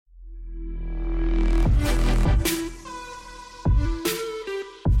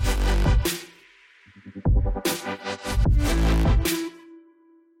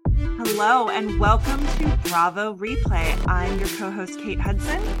Hello and welcome to Bravo Replay. I'm your co-host Kate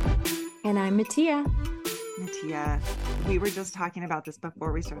Hudson. And I'm Mattia. Mattia, we were just talking about this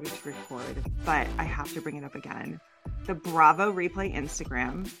before we started to record, but I have to bring it up again. The Bravo Replay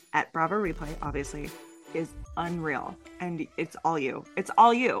Instagram, at Bravo Replay, obviously, is unreal. And it's all you. It's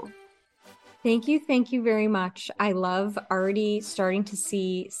all you. Thank you. Thank you very much. I love already starting to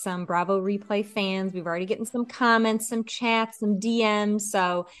see some Bravo Replay fans. We've already gotten some comments, some chats, some DMs.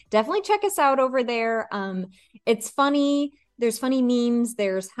 So definitely check us out over there. It's funny. There's funny memes.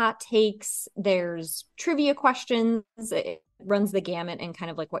 There's hot takes. There's trivia questions. It runs the gamut and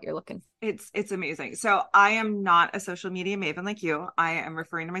kind of like what you're looking for. It's amazing. So I am not a social media maven like you. I am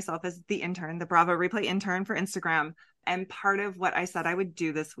referring to myself as the intern, the Bravo Replay intern for Instagram. And part of what I said I would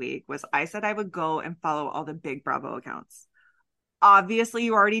do this week was I said I would go and follow all the big Bravo accounts. Obviously,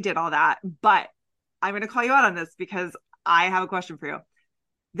 you already did all that, but I'm going to call you out on this because I have a question for you.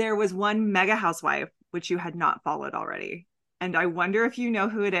 There was one mega housewife, which you had not followed already. And I wonder if you know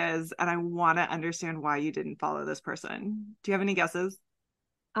who it is. And I want to understand why you didn't follow this person. Do you have any guesses?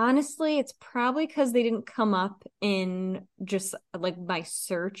 Honestly, it's probably because they didn't come up in just like my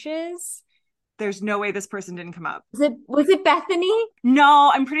searches. There's no way this person didn't come up. Was it Bethany?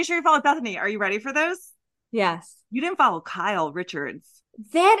 No, I'm pretty sure you followed Bethany. Are you ready for this? Yes. You didn't follow Kyle Richards.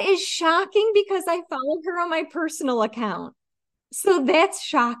 That is shocking because I followed her on my personal account. So that's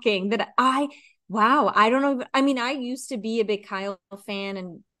shocking that wow, I don't know. I mean, I used to be a big Kyle fan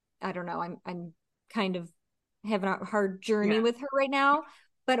and I don't know. I'm kind of having a hard journey with her right now.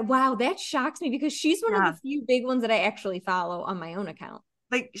 But wow, that shocks me because she's one of the few big ones that I actually follow on my own account.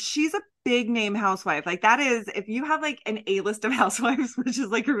 Like, she's a big name housewife. Like, that is, if you have like an A-list of housewives, which is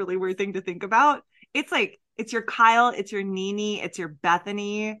like a really weird thing to think about, it's like, it's your Kyle, it's your Nene, it's your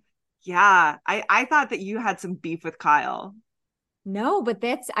Bethany. Yeah, I thought that you had some beef with Kyle. No, but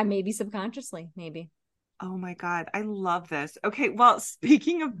I maybe subconsciously, maybe. Oh my God, I love this. Okay, well,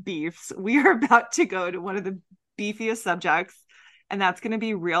 speaking of beefs, we are about to go to one of the beefiest subjects, and that's going to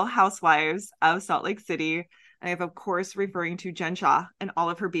be Real Housewives of Salt Lake City. And I have, of course, referring to Jen Shah and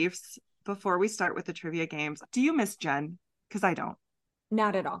all of her beefs. Before we start with the trivia games, do you miss Jen? Because I don't.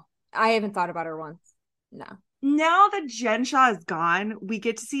 Not at all. I haven't thought about her once. No. Now that Jen Shah is gone, we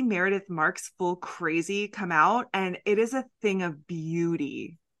get to see Meredith Marks' Full Crazy come out, and it is a thing of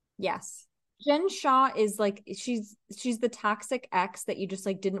beauty. Yes. Jen Shah is like, she's the toxic ex that you just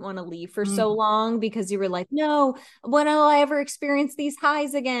like didn't want to leave for so long because you were like, no, when will I ever experience these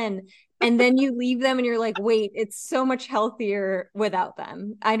highs again? And then you leave them and you're like, wait, it's so much healthier without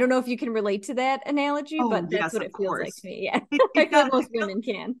them. I don't know if you can relate to that analogy, but that's what it feels like to me. Yeah. I feel like most women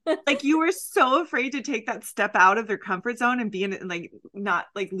can. Like, you were so afraid to take that step out of their comfort zone and be in it and like not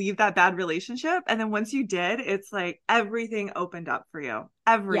like leave that bad relationship. And then once you did, it's like everything opened up for you.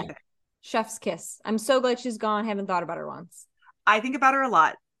 Everything. Yeah. Chef's kiss. I'm so glad she's gone. Haven't thought about her once. I think about her a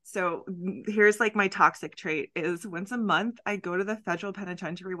lot. So here's like my toxic trait is once a month, I go to the federal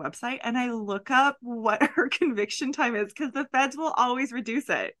penitentiary website and I look up what her conviction time is because the feds will always reduce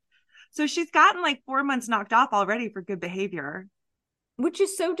it. So she's gotten like 4 months knocked off already for good behavior. Which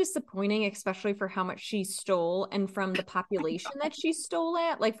is so disappointing, especially for how much she stole and from the population that she stole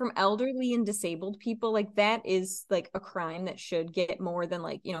at, like from elderly and disabled people. Like that is like a crime that should get more than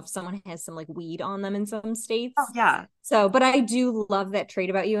like, you know, if someone has some like weed on them in some states. Oh, yeah. So, but I do love that trait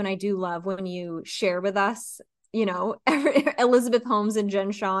about you. And I do love when you share with us, you know, Elizabeth Holmes and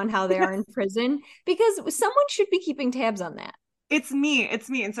Jen Shah and how they are in prison, because someone should be keeping tabs on that. It's me.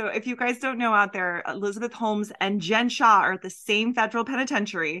 And so if you guys don't know out there, Elizabeth Holmes and Jen Shah are at the same federal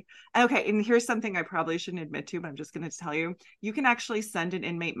penitentiary. Okay, and here's something I probably shouldn't admit to, but I'm just going to tell you. You can actually send an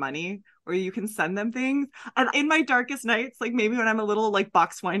inmate money or you can send them things. And in my darkest nights, like maybe when I'm a little like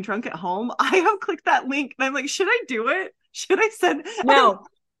box wine drunk at home, I have clicked that link and I'm like, should I do it? Should I send? No.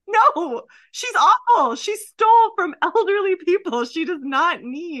 No, she's awful. She stole from elderly people. She does not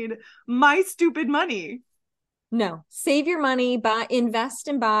need my stupid money. No, save your money, invest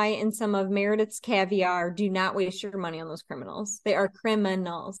and buy in some of Meredith's caviar. Do not waste your money on those criminals. They are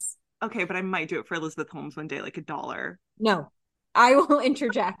criminals. Okay, but I might do it for Elizabeth Holmes one day, like $1. No, I will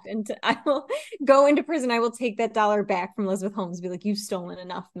interject and I will go into prison. I will take that $1 back from Elizabeth Holmes and be like, you've stolen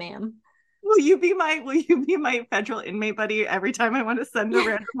enough, ma'am. Will you be my federal inmate buddy every time I want to send a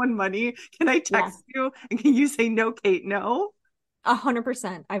random one money? Can I text you and can you say no, Kate? No?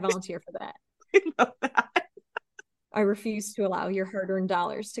 100%. I volunteer for that. I love that. I refuse to allow your hard-earned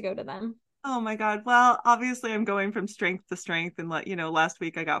dollars to go to them. Oh my God. Well, obviously I'm going from strength to strength. And last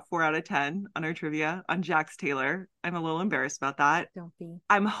week I got 4 out of 10 on our trivia on Jax Taylor. I'm a little embarrassed about that. Don't be.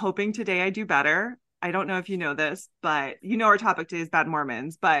 I'm hoping today I do better. I don't know if you know this, but you know our topic today is bad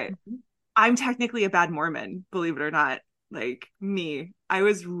Mormons, but I'm technically a bad Mormon, believe it or not. Like me, I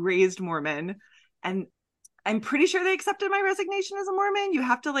was raised Mormon, and I'm pretty sure they accepted my resignation as a Mormon. You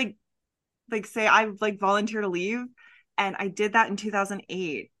have to like say I like volunteer to leave, and I did that in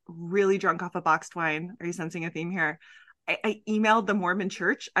 2008. Really drunk off a boxed wine. Are you sensing a theme here? I emailed the Mormon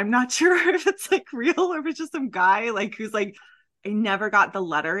church. I'm not sure if it's like real or if it's just some guy like who's like, I never got the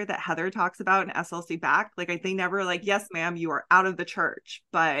letter that Heather talks about in SLC back. Like they never like, yes, ma'am, you are out of the church.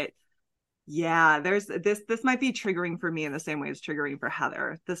 But yeah, there's this might be triggering for me in the same way it's triggering for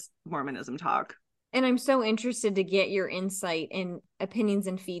Heather, this Mormonism talk. And I'm so interested to get your insight and opinions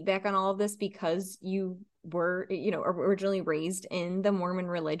and feedback on all of this because you were, originally raised in the Mormon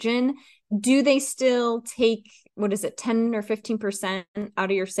religion. Do they still take, what is it, 10 or 15% out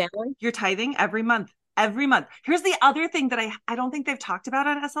of your salary? You're tithing every month. Every month. Here's the other thing that I don't think they've talked about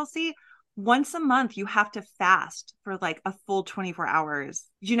on SLC. Once a month, you have to fast for like a full 24 hours.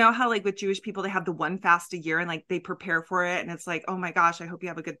 You know how like with Jewish people, they have the one fast a year and like they prepare for it. And it's like, oh my gosh, I hope you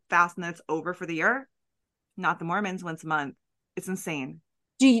have a good fast and then it's over for the year. Not the Mormons, once a month. It's insane.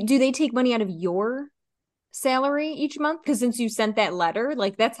 Do they take money out of your salary each month? Because since you sent that letter,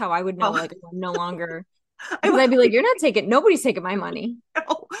 like that's how I would know, like I'm no longer, because I'd be like, nobody's taking my money.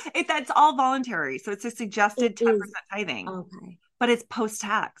 That's all voluntary. So it's a suggested 10% tithing. Okay. But it's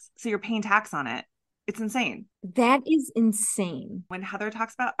post-tax. So you're paying tax on it. It's insane. That is insane. When Heather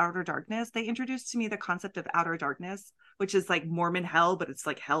talks about outer darkness, they introduced to me the concept of outer darkness, which is like Mormon hell, but it's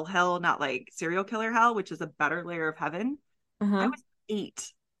like hell, not like serial killer hell, which is a better layer of heaven. I was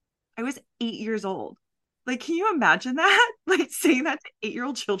 8. I was 8 years old. Like, can you imagine that? Like saying that to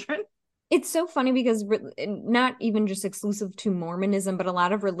 8-year-old children? It's so funny because not even just exclusive to Mormonism, but a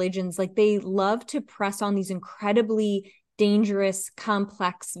lot of religions, like they love to press on these incredibly dangerous,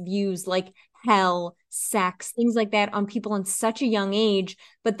 complex views like hell, sex, things like that on people in such a young age.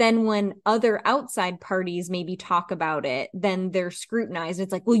 But then when other outside parties maybe talk about it, then they're scrutinized.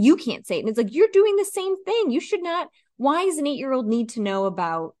 It's like, well, you can't say it. And it's like, you're doing the same thing. You should not. Why does an 8-year-old need to know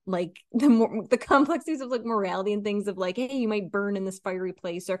about like the complexities of like morality and things of like, hey, you might burn in this fiery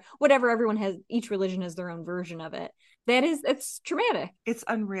place or whatever? Each religion has their own version of it. It's traumatic. It's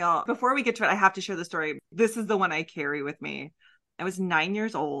unreal. Before we get to it, I have to share the story. This is the one I carry with me. I was 9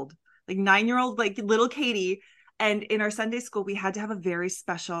 years old, like 9-year-old, like little Katie. And in our Sunday school, we had to have a very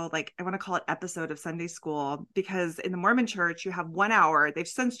special, like, I want to call it episode of Sunday school, because in the Mormon church, you have 1 hour. They've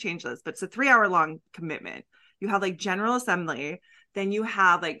since changed this, but it's a 3-hour long commitment. You have like General Assembly. Then you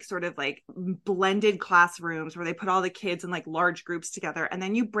have like sort of like blended classrooms where they put all the kids in like large groups together. And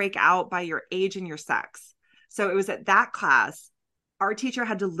then you break out by your age and your sex. So it was at that class, our teacher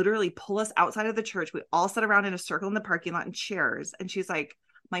had to literally pull us outside of the church. We all sat around in a circle in the parking lot in chairs. And she's like,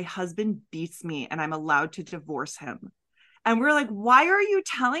 my husband beats me and I'm allowed to divorce him. And we're like, why are you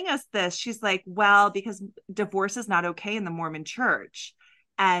telling us this? She's like, well, because divorce is not okay in the Mormon church.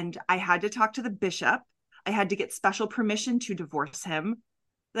 And I had to talk to the bishop. I had to get special permission to divorce him.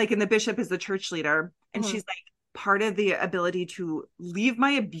 Like, and the bishop is the church leader. And she's like, part of the ability to leave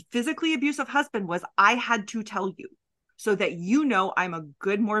my physically abusive husband was I had to tell you so that you know I'm a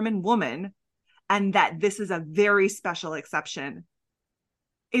good Mormon woman and that this is a very special exception.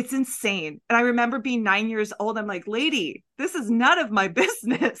 It's insane. And I remember being 9 years old. I'm like, lady, this is none of my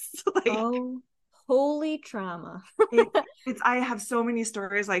business. Like, oh, holy trauma. I have so many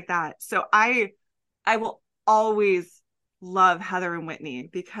stories like that. So I will always love Heather and Whitney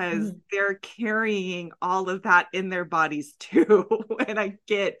because they're carrying all of that in their bodies too. And I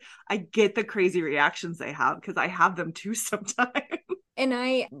get the crazy reactions they have because I have them too sometimes. And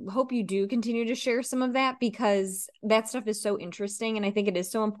I hope you do continue to share some of that because that stuff is so interesting. And I think it is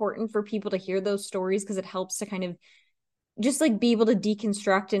so important for people to hear those stories because it helps to kind of just like be able to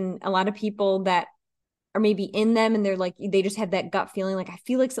deconstruct. And a lot of people that are maybe in them and they're like, they just had that gut feeling. Like, I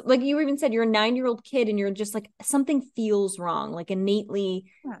feel like you even said you're a 9-year-old kid and you're just like, something feels wrong, like innately.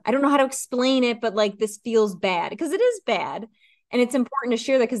 Yeah. I don't know how to explain it, but like this feels bad because it is bad. And it's important to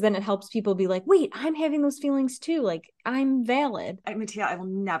share that because then it helps people be like, wait, I'm having those feelings too. Like I'm valid. Mattia, I will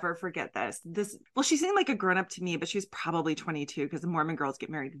never forget this. Well, she seemed like a grown up to me, but she was probably 22 because the Mormon girls get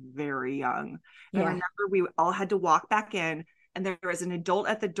married very young. Yeah. I remember we all had to walk back in. And there was an adult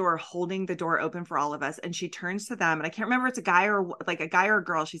at the door holding the door open for all of us. And she turns to them. And I can't remember if it's a guy or a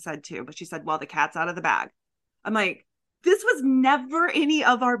girl she said too. But she said, well, the cat's out of the bag. I'm like, this was never any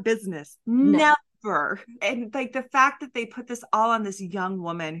of our business. No. Never. And like the fact that they put this all on this young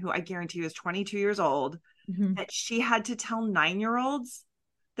woman who I guarantee was 22 years old, that she had to tell 9-year-olds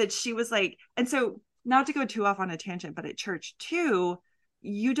that she was like, and so not to go too off on a tangent, but at church too,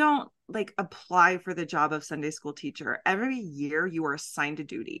 you don't like apply for the job of Sunday school teacher. Every year you are assigned a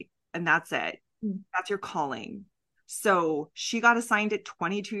duty. and that's it. Mm. That's your calling. So she got assigned at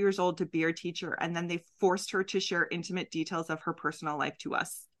 22 years old to be our teacher, and then they forced her to share intimate details of her personal life to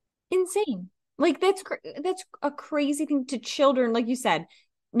us. Insane. Like that's a crazy thing to children. Like you said,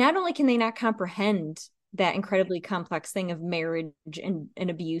 not only can they not comprehend that incredibly complex thing of marriage and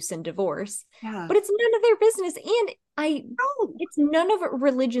abuse and divorce, Yeah. but it's none of their business. And No. it's none of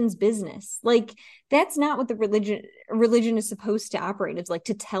religion's business. Like that's not what the religion is supposed to operate. It's like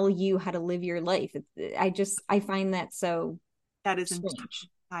to tell you how to live your life. I find that so That is strange.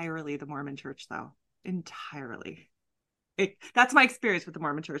 entirely the Mormon church, though. Entirely. That's my experience with the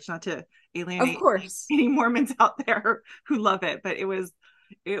Mormon church, not to Of alienate course. any Mormons out there who love it, but it was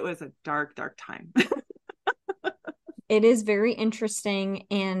a dark, dark time. It is very interesting,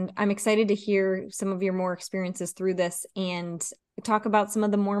 and I'm excited to hear some of your more experiences through this and talk about some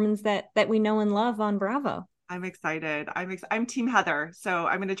of the Mormons that we know and love on Bravo. I'm excited. I'm Team Heather, so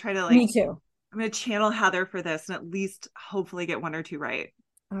I'm gonna try to Me too. I'm gonna channel Heather for this and at least hopefully get one or two right.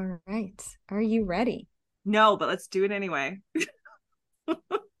 All right. Are you ready? No, but let's do it anyway.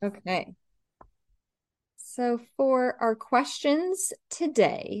 Okay. So for our questions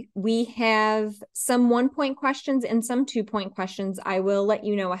today, we have some 1 point questions and some 2 point questions. I will let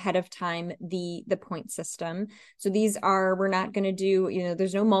you know ahead of time the point system. So these are, we're not going to do,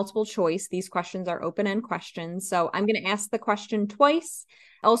 there's no multiple choice. These questions are open-end questions. So I'm going to ask the question twice.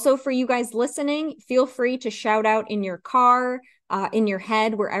 Also, for you guys listening, feel free to shout out in your car, in your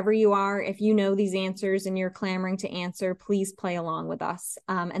head, wherever you are. If you know these answers and you're clamoring to answer, please play along with us.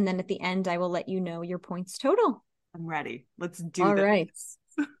 And then at the end, I will let you know your points total. I'm ready. Let's do All this.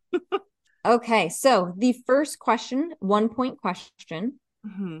 right. Okay, so the first question, 1 point question.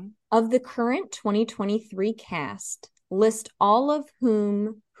 Mm-hmm. Of the current 2023 cast, list all of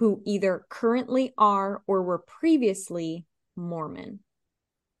whom who either currently are or were previously Mormon.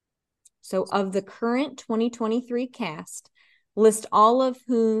 So of the current 2023 cast, list all of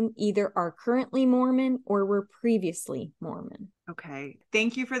whom either are currently Mormon or were previously Mormon. Okay.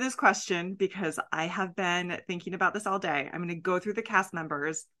 Thank you for this question because I have been thinking about this all day. I'm going to go through the cast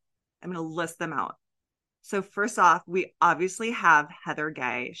members. I'm going to list them out. So first off, we obviously have Heather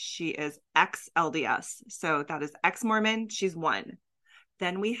Gay. She is ex-LDS. So that is ex-Mormon. She's one.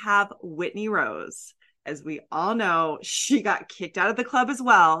 Then we have Whitney Rose. As we all know, she got kicked out of the club as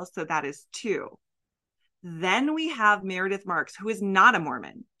well. So that is two. Then we have Meredith Marks, who is not a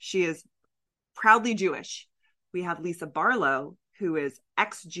Mormon. She is proudly Jewish. We have Lisa Barlow, who is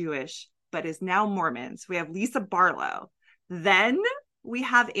ex-Jewish, but is now Mormon. So we have Lisa Barlow. Then we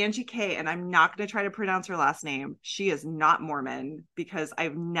have Angie Kay, and I'm not going to try to pronounce her last name. She is not Mormon because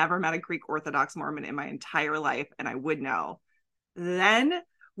I've never met a Greek Orthodox Mormon in my entire life, and I would know. Then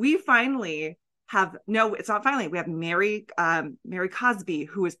we finally have, no, it's not finally, we have Mary Cosby,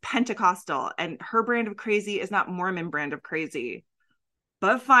 who is Pentecostal, and her brand of crazy is not Mormon brand of crazy.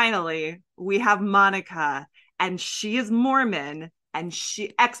 But finally, we have Monica, and she is Mormon, and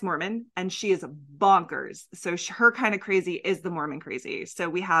she ex-Mormon, and she is bonkers. So her kind of crazy is the Mormon crazy. So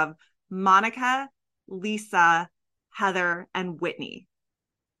we have Monica, Lisa, Heather, and Whitney.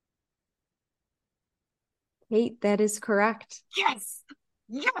 Kate, that is correct. Yes.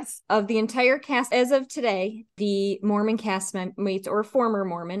 Yes. Of the entire cast as of today, the Mormon castmates or former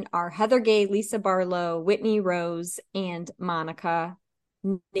Mormon are Heather Gay, Lisa Barlow, Whitney Rose, and Monica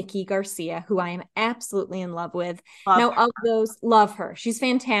Nikki Garcia, who I am absolutely in love with. Love Now, her. of those, love her. She's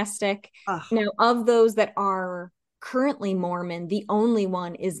fantastic. Ugh. Now, of those that are currently Mormon, the only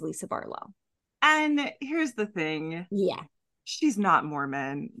one is Lisa Barlow. And here's the thing. Yeah. She's not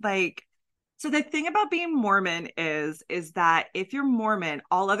Mormon. So the thing about being Mormon is that if you're Mormon,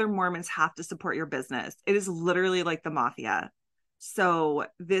 all other Mormons have to support your business. It is literally like the mafia. So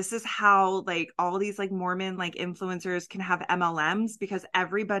this is how all these Mormon influencers can have MLMs because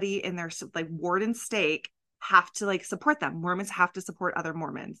everybody in their ward and stake have to support them. Mormons have to support other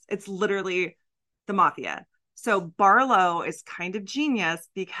Mormons. It's literally the mafia. So Barlow is kind of genius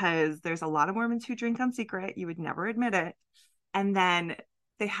because there's a lot of Mormons who drink on secret. You would never admit it. And then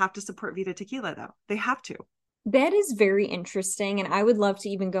they have to support Vita Tequila, though. They have to. That is very interesting. And I would love to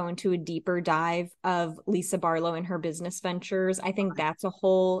even go into a deeper dive of Lisa Barlow and her business ventures. I think that's a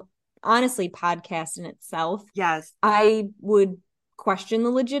whole, honestly, podcast in itself. Yes. I would question the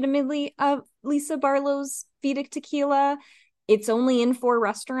legitimacy of Lisa Barlow's Vita Tequila. It's only in 4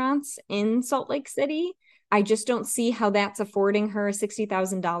 restaurants in Salt Lake City. I just don't see how that's affording her a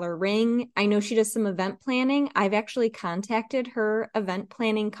 $60,000 ring. I know she does some event planning. I've actually contacted her event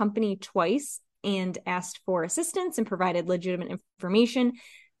planning company twice and asked for assistance and provided legitimate information.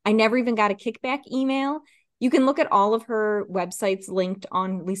 I never even got a kickback email. You can look at all of her websites linked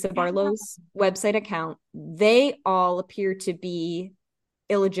on Lisa Yeah. Barlow's website account. They all appear to be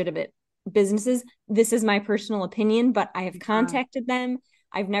illegitimate businesses. This is my personal opinion, but I have contacted them.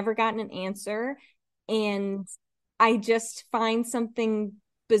 I've never gotten an answer. And I just find something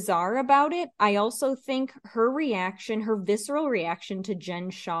bizarre about it. I also think her reaction, her visceral reaction to Jen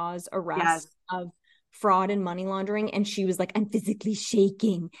Shah's Yes. arrest of fraud and money laundering, and she was like, I'm physically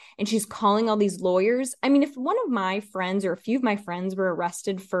shaking, and she's calling all these lawyers. I mean, if one of my friends or a few of my friends were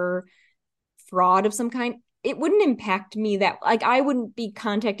arrested for fraud of some kind, it wouldn't impact me that, like, I wouldn't be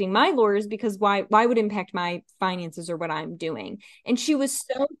contacting my lawyers, because why would it impact my finances or what I'm doing? And she was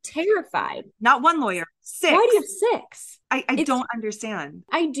so terrified. Not one lawyer, Why do six. you have six? I It's don't understand.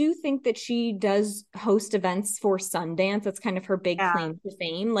 I do think that she does host events for Sundance. That's kind of her big Yeah. claim to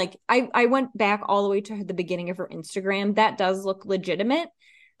fame. Like, I went back all the way to the beginning of her Instagram. That does look legitimate.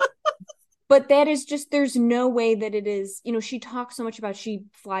 But that is just, there's no way that it is, she talks so much about, she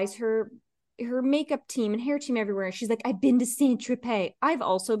flies her makeup team and hair team everywhere. She's like, I've been to Saint Tropez. I've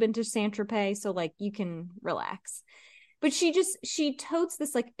also been to Saint Tropez. So like, you can relax. But she totes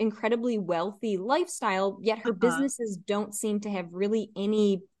this like incredibly wealthy lifestyle, yet her businesses don't seem to have really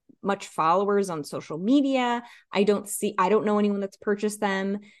any much followers on social media. I don't know anyone that's purchased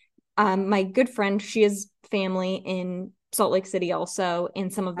them. My good friend, she has family in Salt Lake City also,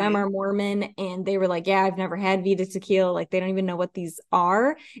 and some of them are Mormon, and they were like, yeah, I've never had Vita tequila. Like, they don't even know what these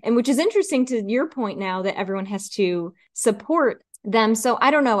are. And which is interesting to your point now that everyone has to support them. So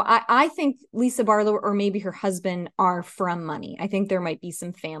I don't know. I think Lisa Barlow or maybe her husband are from money. I think there might be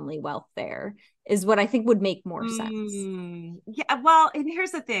some family wealth there, is what I think would make more sense. Yeah, well, and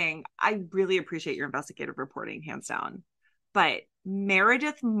here's the thing. I really appreciate your investigative reporting, hands down. But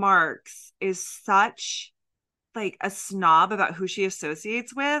Meredith Marks is such like a snob about who she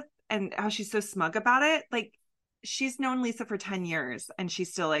associates with and how she's so smug about it. Like, she's known Lisa for 10 years and she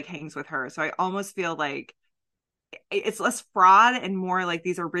still like hangs with her. So I almost feel like it's less fraud and more like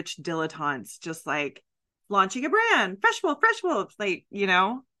these are rich dilettantes just like launching a brand, Fresh Wolf, like,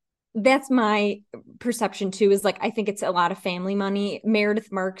 That's my perception too, is like, I think it's a lot of family money.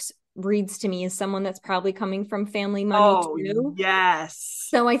 Meredith Marks reads to me as someone that's probably coming from family money too. Yes.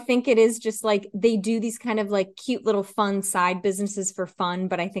 So I think it is just like, they do these kind of like cute little fun side businesses for fun,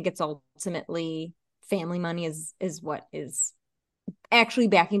 but I think it's ultimately family money is what is actually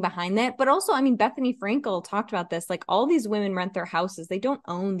backing behind that. But also, I mean, Bethany Frankel talked about this. Like, all these women rent their houses. They don't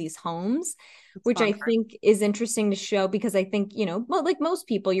own these homes, which I think is interesting to show, because I think, well, like most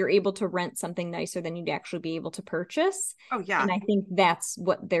people, you're able to rent something nicer than you'd actually be able to purchase. Oh, yeah. And I think that's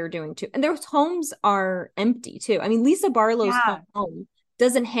what they're doing too. And those homes are empty too. I mean, Lisa Barlow's home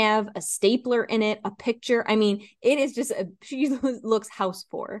doesn't have a stapler in it, a picture. I mean, it is just she looks house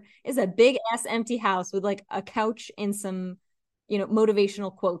poor. It's a big ass empty house with like a couch and some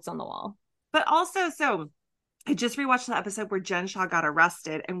motivational quotes on the wall. But also, so I just rewatched the episode where Jen Shah got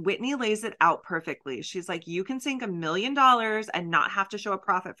arrested, and Whitney lays it out perfectly. She's like, you can sink $1 million and not have to show a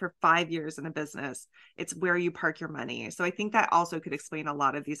profit for 5 years in a business. It's where you park your money. So I think that also could explain a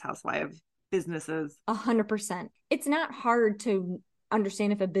lot of these housewife businesses. 100%. It's not hard to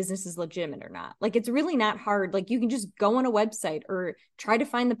understand if a business is legitimate or not. Like, it's really not hard. Like, you can just go on a website or try to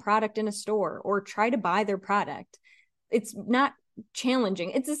find the product in a store or try to buy their product. It's not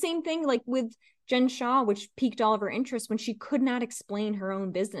challenging. It's the same thing like with Jen Shah, which piqued all of her interest when she could not explain her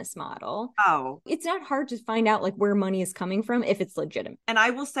own business model. Oh, it's not hard to find out like where money is coming from if it's legitimate. And I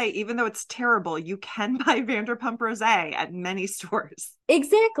will say, even though it's terrible, you can buy Vanderpump Rosé at many stores.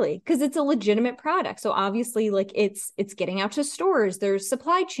 Exactly, because it's a legitimate product. So obviously, like, it's getting out to stores. There's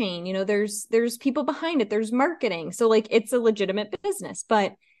supply chain, there's people behind it. There's marketing. So like, it's a legitimate business.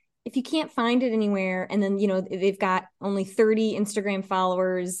 But if you can't find it anywhere, and then they've got only 30 Instagram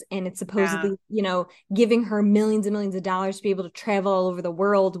followers, and it's supposedly giving her millions and millions of dollars to be able to travel all over the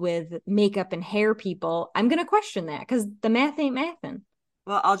world with makeup and hair people, I'm gonna question that, because the math ain't mathin'.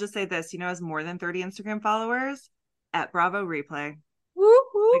 Well, I'll just say this, has more than 30 Instagram followers at Bravo Replay. Woo,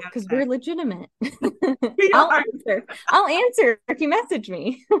 because we're legitimate. I'll answer if you message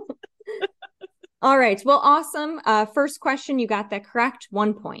me. All right. Well, awesome. First question, you got that correct.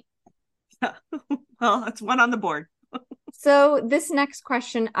 1 point. Well, that's one on the board. So this next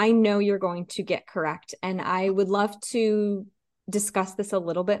question, I know you're going to get correct, and I would love to discuss this a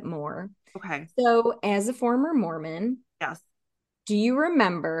little bit more. Okay. So, as a former Mormon, yes, do you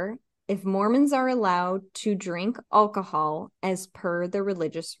remember if Mormons are allowed to drink alcohol as per the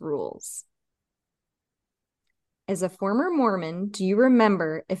religious rules? As a former Mormon, do you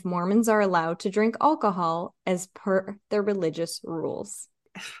remember if Mormons are allowed to drink alcohol as per their religious rules?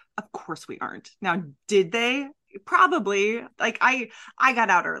 Of course we aren't. Now, did they? Probably. Like I got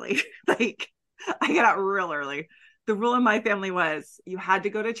out early. Like I got out real early. The rule in my family was you had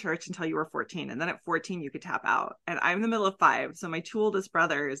to go to church until you were 14. And then at 14, you could tap out. And I'm in the middle of five. So my two oldest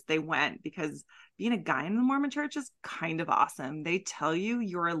brothers, they went because being a guy in the Mormon church is kind of awesome. They tell you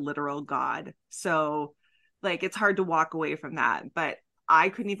you're a literal God. So like it's hard to walk away from that. But I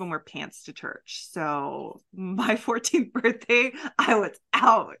couldn't even wear pants to church. So my 14th birthday, I was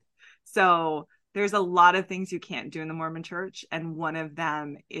out. So there's a lot of things you can't do in the Mormon church. And one of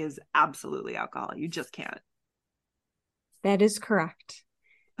them is absolutely alcohol. You just can't. That is correct.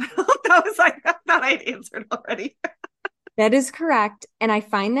 That was like, I thought I'd answered already. That is correct. And I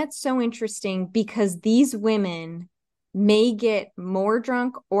find that so interesting because these women may get more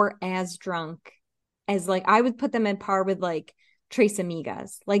drunk or as drunk as like, I would put them at par with like Tres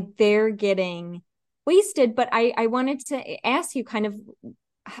Amigas. Like they're getting wasted. But I wanted to ask you kind of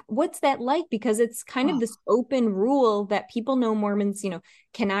what's that like? Because it's kind of this open rule that people know Mormons,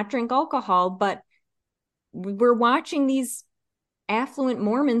 cannot drink alcohol, but we're watching these affluent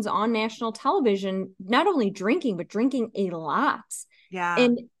Mormons on national television, not only drinking, but drinking a lot. Yeah.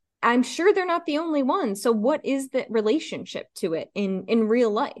 And I'm sure they're not the only ones. So what is the relationship to it in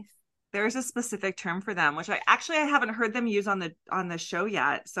real life? There's a specific term for them, which I haven't heard them use on the show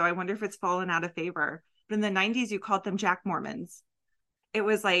yet. So I wonder if it's fallen out of favor. But in the 90s, you called them Jack Mormons. It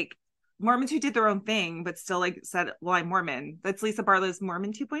was like Mormons who did their own thing, but still like said, well, I'm Mormon. That's Lisa Barlow's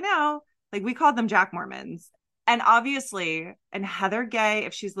Mormon 2.0. Like we called them Jack Mormons. And obviously, and Heather Gay,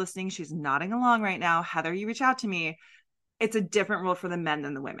 if she's listening, she's nodding along right now. Heather, you reach out to me. It's a different rule for the men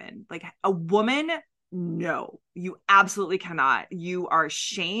than the women. Like a woman, no, you absolutely cannot. You are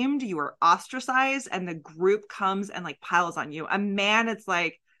shamed, you are ostracized, and the group comes and like piles on you. A man, it's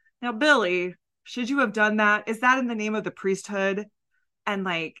like, now, Billy, should you have done that? Is that in the name of the priesthood? And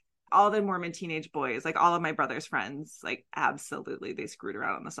like all the Mormon teenage boys, like all of my brother's friends, like absolutely, they screwed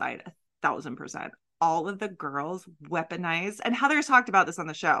around on the side 1,000%. All of the girls weaponized, and Heather's talked about this on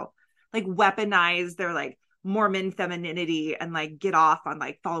the show, like weaponize their like Mormon femininity and like get off on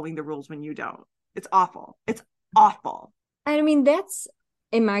like following the rules when you don't. It's awful. It's awful. I mean, that's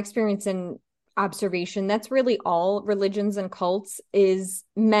in my experience and observation, that's really all religions and cults is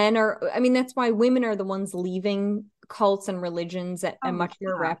men are, I mean, that's why women are the ones leaving cults and religions at a much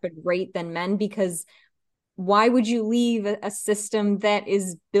more rapid rate than men, because why would you leave a system that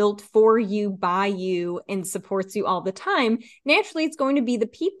is built for you, by you, and supports you all the time? Naturally, it's going to be the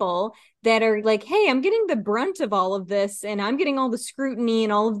people that are like, hey, I'm getting the brunt of all of this, and I'm getting all the scrutiny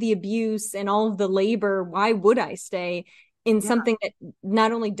and all of the abuse and all of the labor. Why would I stay in something that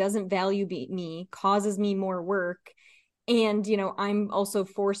not only doesn't value me, causes me more work, and, I'm also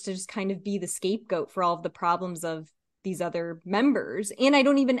forced to just kind of be the scapegoat for all of the problems of these other members. And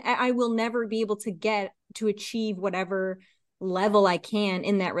I will never be able to achieve whatever level I can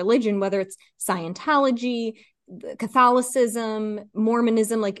in that religion, whether it's Scientology, Catholicism,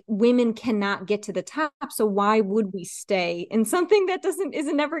 Mormonism. Like women cannot get to the top. So why would we stay in something that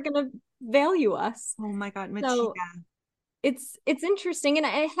isn't never going to value us? Oh my God, Machia. So it's interesting. And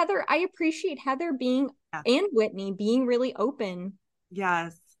I appreciate Heather being and Whitney being really open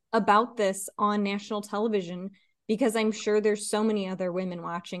about this on national television, because I'm sure there's so many other women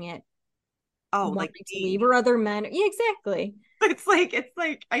watching it. Wanting to leave, or other men. Yeah, exactly. It's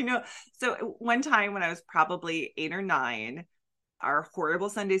like, I know. So one time when I was probably 8 or 9, our horrible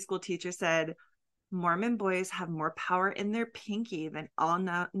Sunday school teacher said, Mormon boys have more power in their pinky than all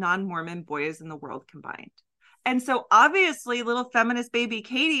non-Mormon boys in the world combined. And so obviously little feminist baby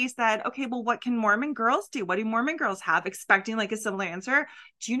Katie said, okay, well, what can Mormon girls do? What do Mormon girls have? Expecting like a similar answer.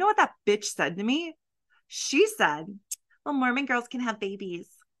 Do you know what that bitch said to me? She said, well, Mormon girls can have babies.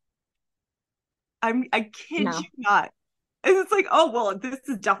 I kid you not. And it's like, oh, well, this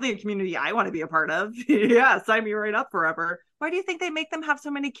is definitely a community I want to be a part of. Yeah, sign me right up forever. Why do you think they make them have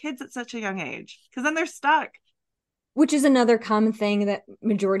so many kids at such a young age? Because then they're stuck. Which is another common thing that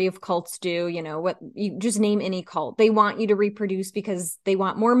majority of cults do. What you just name any cult. They want you to reproduce because they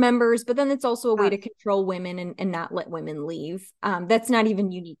want more members, but then it's also a way to control women and not let women leave. That's not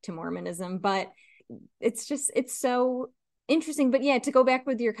even unique to Mormonism, but it's so interesting. But yeah, to go back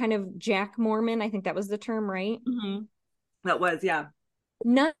with your kind of Jack Mormon, I think that was the term, right? Mm-hmm. That was, yeah.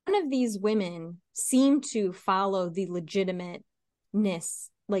 None of these women seem to follow the legitimateness,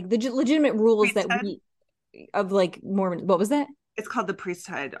 like the legitimate rules priesthood? that we of like Mormon. What was that? It's called the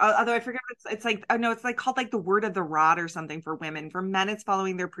priesthood. Although I forget, it's like, oh no, it's like called like the word of the rod or something for women. For men, it's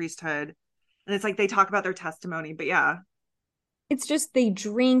following their priesthood, and it's like they talk about their testimony. But yeah, it's just they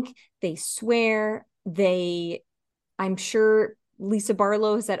drink, they swear, I'm sure Lisa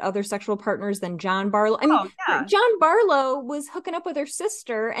Barlow has had other sexual partners than John Barlow. I mean, Oh, yeah. John Barlow was hooking up with her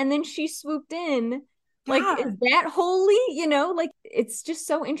sister and then she swooped in. Like, Yeah. is that holy? Like it's just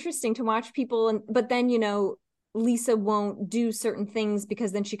so interesting to watch people. But then, Lisa won't do certain things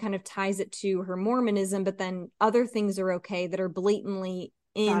because then she kind of ties it to her Mormonism, but then other things are okay that are blatantly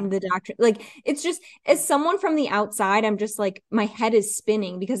in Bad. the doctrine. Like, it's just, as someone from the outside, I'm just like, my head is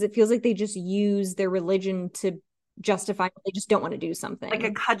spinning because it feels like they just use their religion to justify they just don't want to do Like a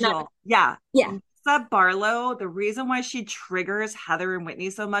something. cudgel. Yeah. Yeah. Lisa Barlow, the reason why she triggers Heather and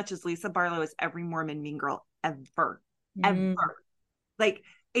Whitney so much is Lisa Barlow is every Mormon mean girl ever. Mm. Ever. Like,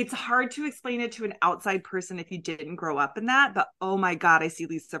 it's hard to explain it to an outside person if you didn't grow up in that, but oh my God, I see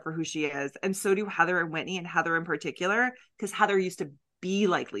Lisa for who she is. And so do Heather and Whitney, and Heather in particular, because Heather used to be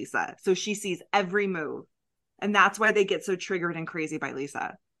like Lisa. So she sees every move. And that's why they get so triggered and crazy by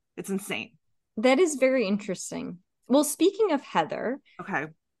Lisa. It's insane. That is very interesting. Well, speaking of Heather, Okay.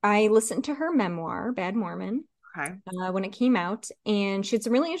 I listened to her memoir, Bad Mormon, Okay. when it came out, and she had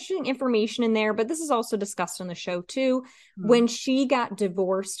some really interesting information in there. But this is also discussed on the show too. Hmm. When she got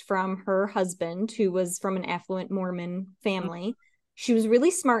divorced from her husband, who was from an affluent Mormon family, she was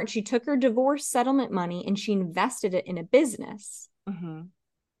really smart. She took her divorce settlement money and she invested it in a business. Hmm.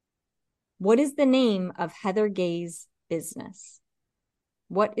 What is the name of Heather Gay's business?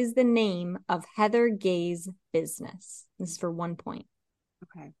 What is the name of Heather Gay's business? This is for 1 point.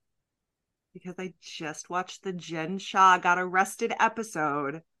 Okay. Because I just watched the Jen Shah got arrested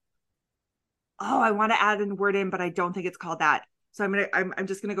episode. Oh, I want to add a word in, but I don't think it's called that. So I'm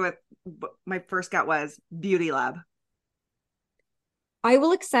just gonna go with my first gut was Beauty Lab. I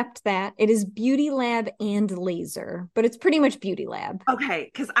will accept that. It is Beauty Lab and Laser, but it's pretty much Beauty Lab. Okay,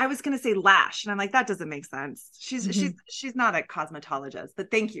 because I was gonna say Lash, and I'm like, that doesn't make sense. She's Mhm. she's not a cosmetologist,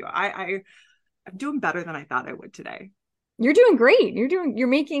 but thank you. I'm doing better than I thought I would today. You're doing great. You're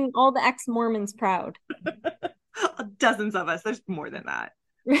making all the ex-Mormons proud. Dozens of us. There's more than that.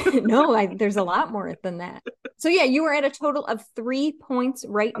 No, there's a lot more than that. So yeah, you are at a total of 3 points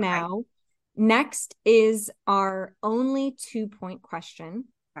right Okay. now. Next is our only 2 point question.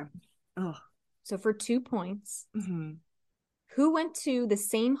 Okay. Oh. So for 2 points, Mm-hmm. who went to the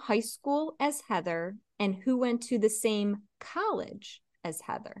same high school as Heather and who went to the same college as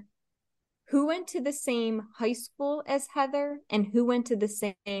Heather? Who went to the same high school as Heather and who went to the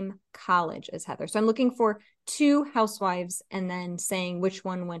same college as Heather? So I'm looking for two housewives and then saying which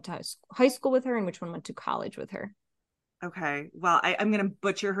one went to high school with her and which one went to college with her. Okay. Well, I'm gonna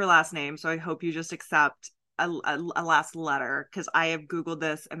butcher her last name, so I hope you just accept a last letter because I have Googled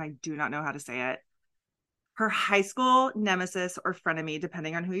this and I do not know how to say it. Her high school nemesis or frenemy,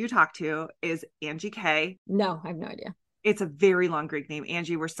 depending on who you talk to, is Angie K. No, I have no idea. It's a very long Greek name.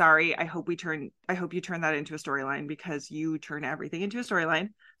 Angie, we're sorry. I hope you turn that into a storyline because you turn everything into a storyline.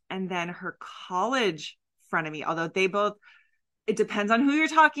 And then her college frenemy, although they both, it depends on who you're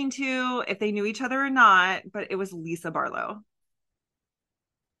talking to, if they knew each other or not, but it was Lisa Barlow.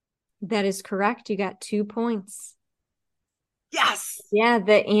 That is correct. You got 2 points. Yes. Yeah,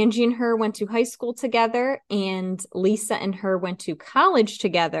 that Angie and her went to high school together, and Lisa and her went to college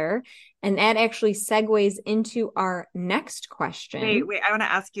together. And that actually segues into our next Wait, question. wait. I want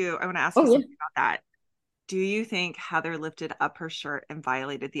to ask you Oh, yeah. something about that. Do you think Heather lifted up her shirt and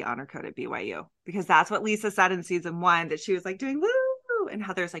violated the honor code at BYU? Because that's what Lisa said in season one, that she was like doing woo. And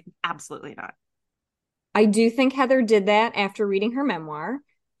Heather's like, absolutely not. I do think Heather did that after reading her memoir.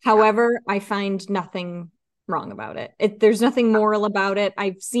 Yeah. However, I find nothing wrong about it. There's nothing moral about it.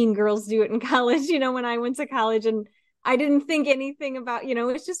 I've seen girls do it in college, when I went to college, and I didn't think anything about,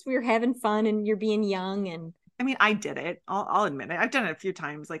 it's just we were having fun and you're being young. And I mean, I did it. I'll admit it. I've done it a few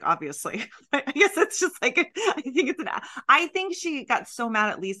times, like obviously. But I guess it's just like I think she got so mad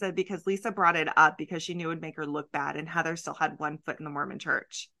at Lisa because Lisa brought it up because she knew it would make her look bad, and Heather still had one foot in the Mormon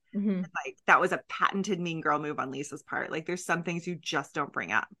church. Mhm. Like that was a patented mean girl move on Lisa's part. Like there's some things you just don't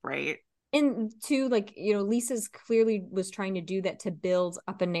bring up, right? And two, like, Lisa's clearly was trying to do that to build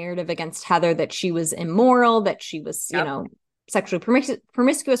up a narrative against Heather that she was immoral, that she was, Yep. sexually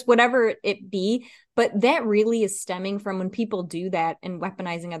promiscuous, whatever it be. But that really is stemming from when people do that and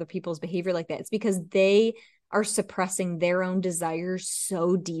weaponizing other people's behavior like that. It's because they are suppressing their own desires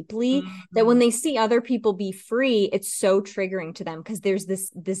so deeply that when Mm-hmm. they see other people be free, it's so triggering to them because there's this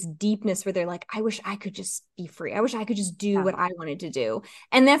deepness where they're like, I wish I could just be free. I wish I could just do Yeah. what I wanted to do.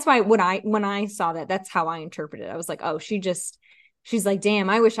 And that's why when I saw that, that's how I interpreted it. I was like, oh, she's like, damn,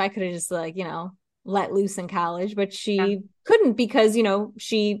 I wish I could have just like, let loose in college, but Yeah. she couldn't because,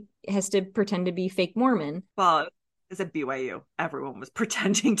 she has to pretend to be fake Mormon. Well, it's at BYU. Everyone was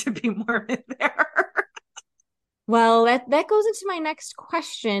pretending to be Mormon there. Well, that goes into my next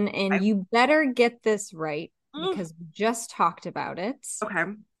question, and you better get this right Mm, because we just talked about it. okay.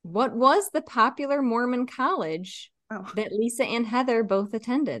 What was the popular Mormon college Oh. that Lisa and Heather both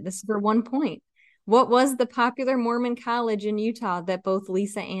attended? This is for 1 point. What was the popular Mormon college in Utah that both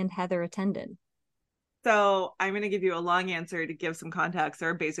Lisa and Heather attended? So I'm going to give you a long answer to give some context. There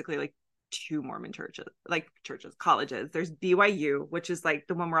are basically like two Mormon churches, colleges. There's BYU, which is like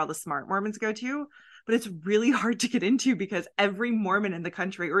the one where all the smart Mormons go to, but it's really hard to get into because every Mormon in the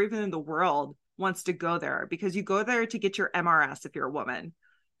country or even in the world wants to go there because you go there to get your MRS if you're a woman.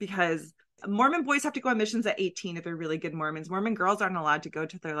 Because Mormon boys have to go on missions at 18 if they're really good Mormons. Mormon girls aren't allowed to go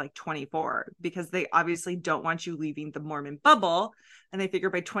till they're like 24 because they obviously don't want you leaving the Mormon bubble. And they figure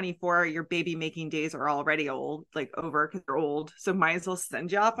by 24, your baby making days are already old, like over because they're old. So might as well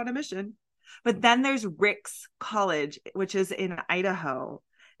send you off on a mission. But then there's Rick's College, which is in Idaho.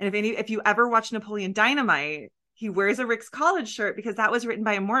 And if you ever watch Napoleon Dynamite, he wears a Rick's College shirt because that was written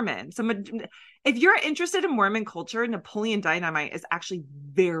by a Mormon. So if you're interested in Mormon culture, Napoleon Dynamite is actually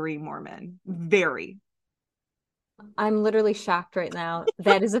very Mormon, very. I'm literally shocked right now.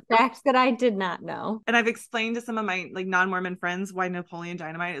 That is a fact that I did not know. And I've explained to some of my like non-Mormon friends why Napoleon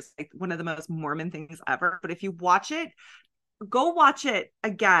Dynamite is like one of the most Mormon things ever. But if you watch it, go watch it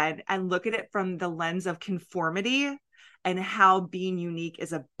again and look at it from the lens of conformity and how being unique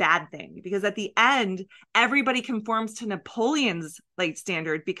is a bad thing, because at the end everybody conforms to Napoleon's like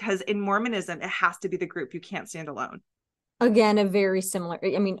standard, because in Mormonism it has to be the group, you can't stand alone. Again, a very similar,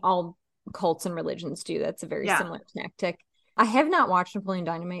 I mean, all cults and religions do. That's a very Yeah. similar tactic. I have not watched Napoleon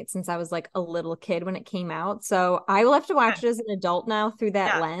Dynamite since I was like a little kid when it came out. So I will have to watch it as an adult now through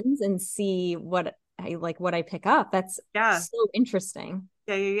that Yeah. lens and see what I pick up. That's Yeah. so interesting.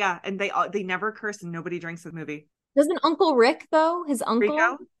 Yeah. And they never curse and nobody drinks the movie. Doesn't Uncle Rick though? His uncle?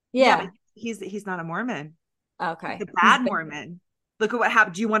 Rico? Yeah, but Yeah. he's not a Mormon. He's Okay. a He's bad Mormon. Look at what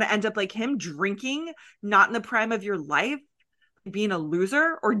happened. Do you want to end up like him, drinking, not in the prime of your life, being a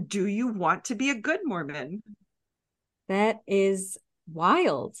loser, or do you want to be a good Mormon? That is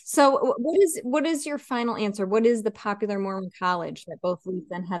wild. So what is your final answer? What is the popular Mormon college that both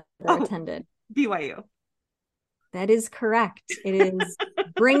Lisa and Heather Oh, attended? BYU. That is correct. It is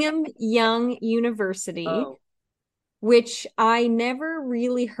Brigham Young University, Oh, which I never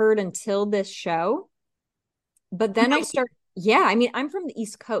really heard until this show. But then I start, yeah, I mean, I'm from the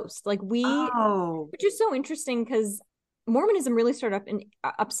East Coast. oh, Which is so interesting because Mormonism really started up in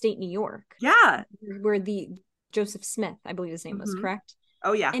upstate New York, yeah. where the Joseph Smith, I believe his name was, Hmm. correct?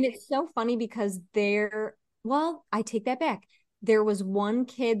 Oh, yeah. And it's so funny because well, I take that back. There was one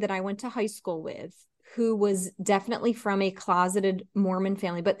kid that I went to high school with who was definitely from a closeted Mormon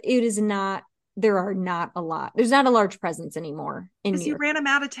family, but there are not a lot. There's not a large presence anymore in Because New he York. ran him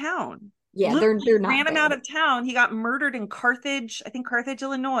out of town. Yeah, they're Literally not ran him there. out of town. He got murdered in Carthage, I think Carthage,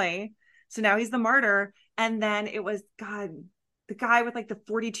 Illinois. So now he's the martyr. And then it was, God, the guy with like the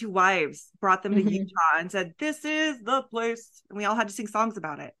 42 wives brought them to Mhm. Utah and said, "This is the place." And we all had to sing songs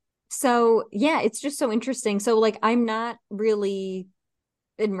about it. So yeah, it's just so interesting. So like I'm not really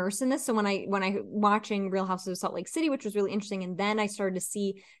immersed in this. So when I watching Real Houses of Salt Lake City, which was really interesting, and then I started to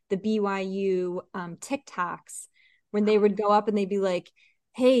see the BYU TikToks when they would go up and they'd be like,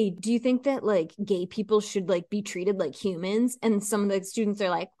 "Hey, do you think that like gay people should like be treated like humans?" And some of the students are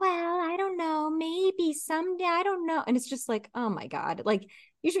like, "Well, I don't know, maybe someday, I don't know." And it's just like, oh my God, like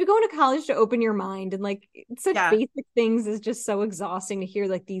you should be going to college to open your mind, and like such Yeah. basic things is just so exhausting to hear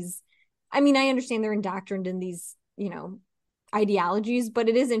like these. I mean, I understand they're indoctrined in these, ideologies, but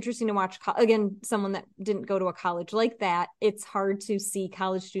it is interesting to watch again someone that didn't go to a college like that. It's hard to see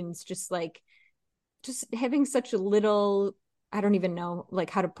college students just having such a little, I don't even know like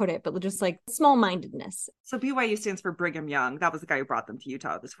how to put it, but just like small-mindedness. So BYU stands for Brigham Young. That was the guy who brought them to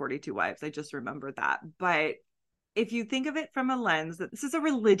Utah with his 42 wives. I just remember that. But if you think of it from a lens that this is a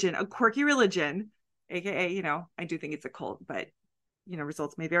religion, a quirky religion, aka, I do think it's a cult, but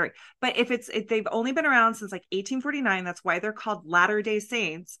results may vary. But if they've only been around since like 1849, that's why they're called Latter-day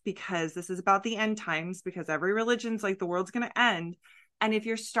Saints, because this is about the end times, because every religion's like the world's going to end. And if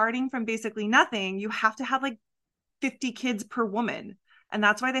you're starting from basically nothing, you have to have like 50 kids per woman. And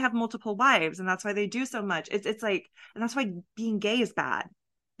that's why they have multiple wives, and that's why they do so much. It's like, and that's why being gay is bad,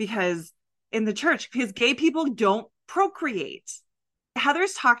 because in the church, because gay people don't procreate.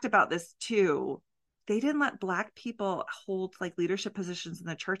 Heather's talked about this too. They didn't let Black people hold like leadership positions in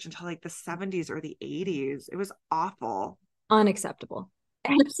the church until like the 70s or the 80s. It was awful. Unacceptable.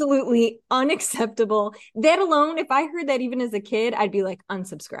 Absolutely unacceptable. That alone, if I heard that even as a kid, I'd be like,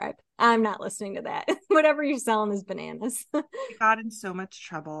 unsubscribe. I'm not listening to that. Whatever you're selling is bananas. They got in so much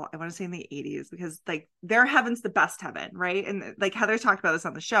trouble, I want to say in the 80s, because like their heaven's the best heaven, right? And like Heather talked about this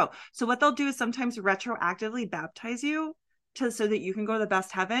on the show. So what they'll do is sometimes retroactively baptize you to so that you can go to the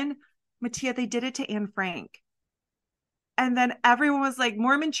best heaven. Mattia, they did it to Anne Frank. And then everyone was like,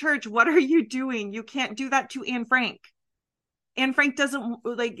 Mormon church, what are you doing? You can't do that to Anne Frank. Anne Frank doesn't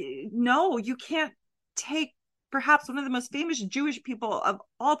like, no, you can't take perhaps one of the most famous Jewish people of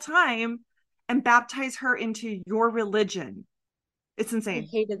all time and baptize her into your religion. It's insane.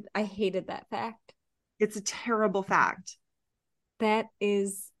 I hated that fact. It's a terrible fact. That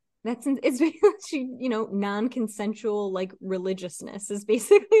is it's basically, non-consensual like religiousness is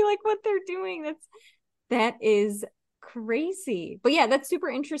basically like what they're doing. That is crazy. But yeah, that's super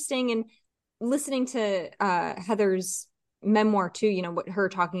interesting. And listening to Heather's memoir too, what her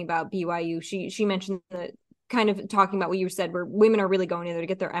talking about BYU, she mentioned the kind of talking about what you said, where women are really going in there to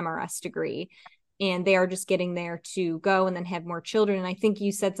get their MRS degree, and they are just getting there to go and then have more children. And I think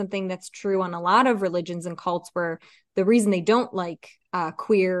you said something that's true on a lot of religions and cults, where the reason they don't like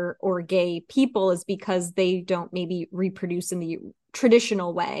queer or gay people is because they don't maybe reproduce in the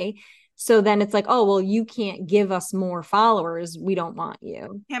traditional way. So then it's like, oh, well, you can't give us more followers. We don't want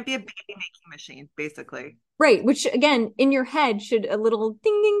you. Can't be a baby making machine, basically. Right. Which again, in your head, should a little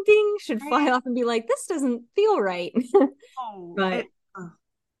ding, ding, ding should fly Right. off and be like, this doesn't feel right. Oh, But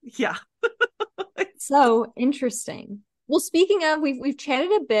yeah. so interesting. Well, speaking of, we've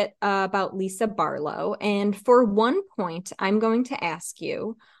chatted a bit about Lisa Barlow, and for one point, I'm going to ask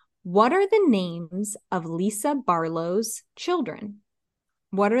you, what are the names of Lisa Barlow's children?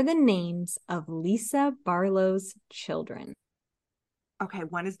 What are the names of Lisa Barlow's children? Okay,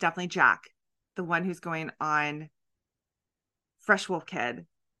 one is definitely Jack, the one who's going on Fresh Wolf Kid.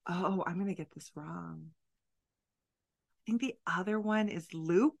 Oh, I'm gonna get this wrong. I think the other one is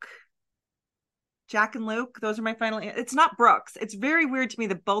Luke. Jack and Luke. Those are my final. It's not Brooks. It's very weird to me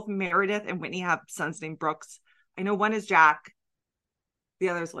that both Meredith and Whitney have sons named Brooks. I know one is Jack. The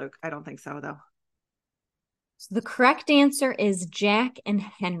other is Luke. I don't think so though. So the correct answer is Jack and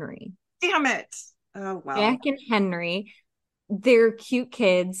Henry. Damn it. Oh Jack well. and Henry. They're cute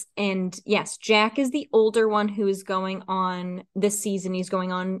kids. And yes, Jack is the older one who is going on this season. He's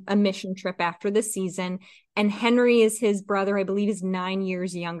going on a mission trip after this season. And Henry is his brother, I believe is 9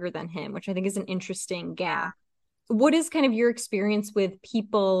 years younger than him, which I think is an interesting gap. What is kind of your experience with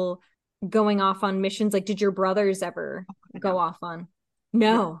people going off on missions? Like, did your brothers ever go No. off on?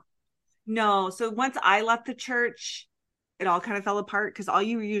 No. No. No. So once I left the church, it all kind of fell apart because all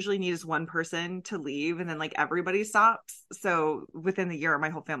you usually need is one person to leave and then like everybody stops. So within the year, my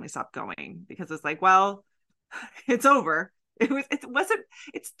whole family stopped going because it's like, well, it's over.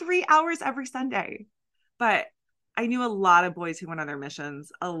 It's 3 hours every Sunday. But I knew a lot of boys who went on their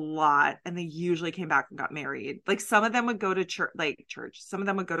missions, a lot, and they usually came back and got married. Like some of them would go to church, some of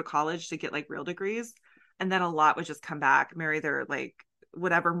them would go to college to get like real degrees. And then a lot would just come back, marry their like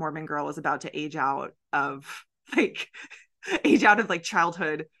whatever Mormon girl was about to like age out of like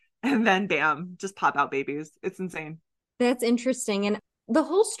childhood, and then bam, just pop out babies. It's insane. That's interesting. And the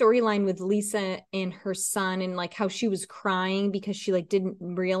whole storyline with Lisa and her son, and like how she was crying because she like didn't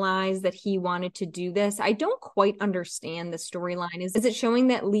realize that he wanted to do this. I don't quite understand the storyline. Is it showing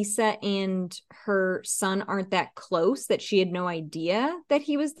that Lisa and her son aren't that close, that she had no idea that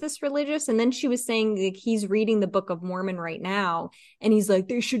he was this religious? And then she was saying like he's reading the Book of Mormon right now and he's like,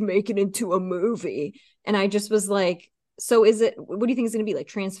 they should make it into a movie. And I just was like, so what do you think is going to be like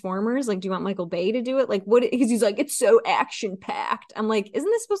Transformers? Like, do you want Michael Bay to do it? Like, what? Because he's like, it's so action packed. I'm like, isn't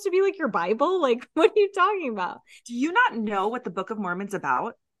this supposed to be like your Bible? Like, what are you talking about? Do you not know what the Book of Mormon's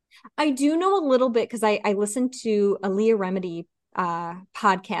about? I do know a little bit because I listened to a Leah Remedy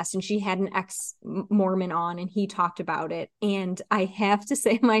podcast, and she had an ex Mormon on and he talked about it. And I have to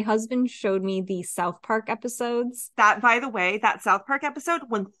say, my husband showed me the South Park episodes. That, by the way, that South Park episode,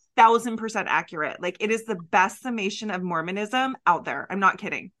 1000% accurate. Like it is the best summation of Mormonism out there. I'm not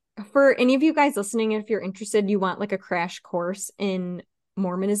kidding. For any of you guys listening, if you're interested, you want like a crash course in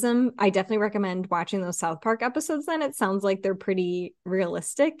Mormonism, I definitely recommend watching those South Park episodes. Then it sounds like they're pretty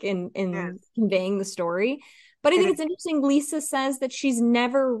realistic in Yes. conveying the story. But I It think is. it's interesting. Lisa says that she's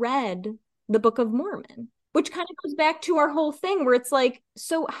never read the Book of Mormon, which kind of goes back to our whole thing where it's like,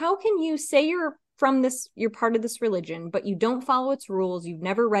 so how can you say you're part of this religion, but you don't follow its rules, you've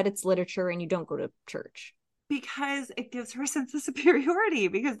never read its literature, and you don't go to church? Because it gives her a sense of superiority,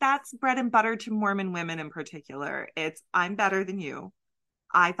 because that's bread and butter to Mormon women in particular. It's I'm better than you.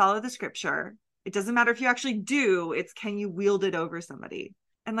 I follow the scripture. It doesn't matter if you actually do, it's can you wield it over somebody.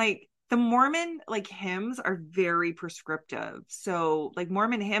 And like the Mormon like hymns are very prescriptive. So like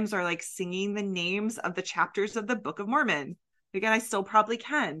Mormon hymns are like singing the names of the chapters of the Book of Mormon. Again, I still probably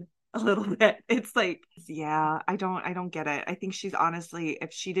can a little bit. It's like, yeah, I don't get it. I think she's honestly,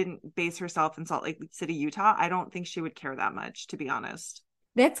 if she didn't base herself in Salt Lake City, Utah, I don't think she would care that much, to be honest.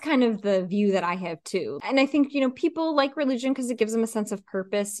 That's kind of the view that I have too. And I think, people like religion because it gives them a sense of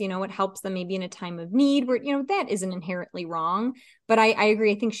purpose. It helps them maybe in a time of need where, that isn't inherently wrong. But I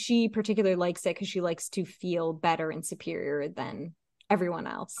agree. I think she particularly likes it because she likes to feel better and superior than everyone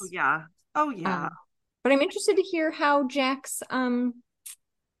Oh else. yeah. Oh yeah. But I'm interested to hear how Jack's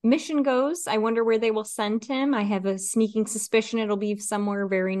mission goes. I wonder where they will send him. I have a sneaking suspicion it'll be somewhere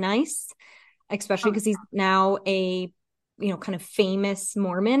very nice, especially Oh because he's now a kind of famous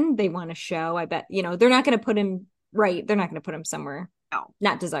Mormon. They want to show, I bet, they're not going to put him right. They're not going to put him somewhere no.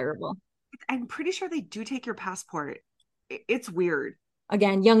 not desirable. I'm pretty sure they do take your passport. It's weird.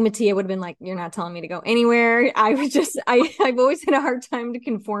 Again, young Mattia would have been like, you're not telling me to go anywhere. I've always had a hard time to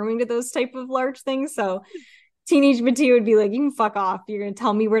conforming to those type of large things. So teenage Mattia would be like, you can fuck off. You're going to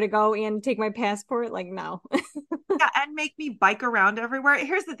tell me where to go and take my passport? Like, no. Yeah, and make me bike around everywhere.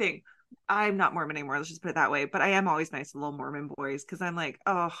 Here's the thing. I'm not Mormon anymore. Let's just put it that way. But I am always nice to little Mormon boys because I'm like,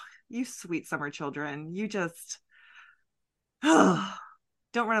 oh, you sweet summer children. You just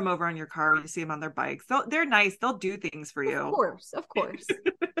don't run them over on your car when you see them on their bikes. They're nice. They'll do things for Of you. course, of course.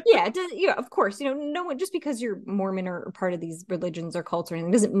 Yeah, of course. No one, just because you're Mormon or part of these religions or cults or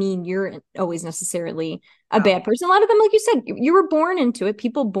anything doesn't mean you're always necessarily a No. bad person. A lot of them, like you said, you were born into it.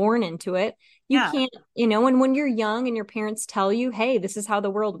 People born into it. You Yeah. can't, and when you're young and your parents tell you, hey, this is how the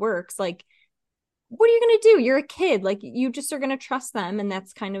world works, like, what are you going to do? You're a kid. Like, you just are going to trust them. And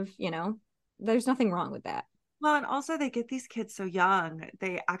that's kind of, there's nothing wrong with that. Well, and also they get these kids so young.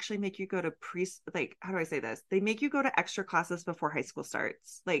 They actually make you go to like, how do I say this? They make you go to extra classes before high school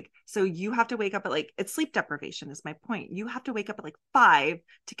starts. Like, so you have to wake up at like, it's sleep deprivation is my point. You have to wake up at like 5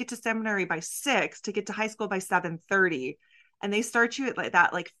 to get to seminary by 6 to get to high school by 7:30. And they start you at like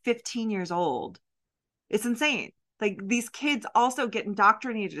that, like 15 years old. It's insane. Like these kids also get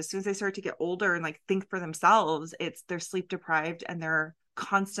indoctrinated as soon as they start to get older and like think for themselves. They're sleep deprived and they're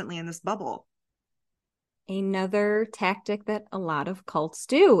constantly in this bubble. Another tactic that a lot of cults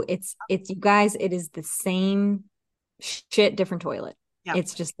do. It's you guys, it is the same shit, different toilet. Yeah.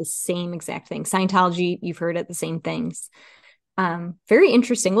 It's just the same exact thing. Scientology, you've heard it, the same things. Very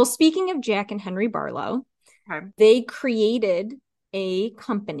interesting. Well, speaking of Jack and Henry Barlow, Okay. they created a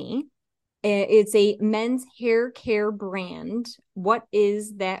company. It's a men's hair care brand. What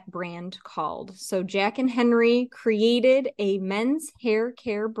is that brand called? So Jack and Henry created a men's hair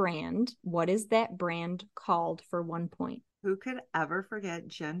care brand. What is that brand called for 1 point? Who could ever forget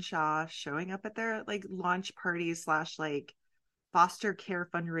Jen Shaw showing up at their like launch parties slash like foster care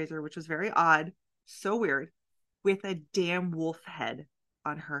fundraiser, which was very odd, so weird, with a damn wolf head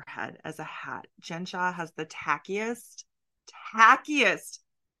on her head as a hat. Jen Shaw has the tackiest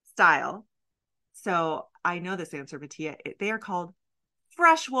style. So I know this answer, Mattia. They are called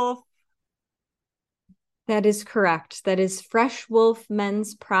Fresh Wolf. That is correct. That is Fresh Wolf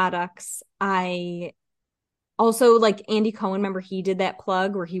Men's Products. I also like Andy Cohen. Remember he did that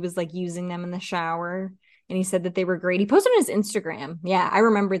plug where he was like using them in the shower and he said that they were great. He posted on his Instagram. Yeah, I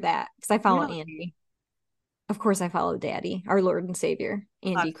remember that because I follow Really? Andy. Of course, I follow Daddy, our Lord and Savior,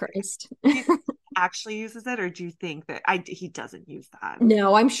 Andy Christ. Do you think he actually uses it, or do you think that he doesn't use that?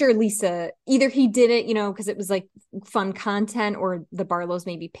 No, I'm sure Lisa, either he did it, because it was like fun content, or the Barlows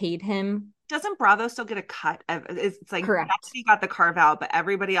maybe paid him. Doesn't Bravo still get a cut? It's like Correct. he got the carve out, but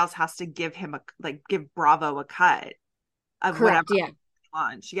everybody else has to give him give Bravo a cut of whatever Correct. Yeah.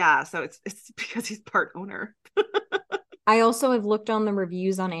 launch. Yeah, so it's because he's part owner. I also have looked on the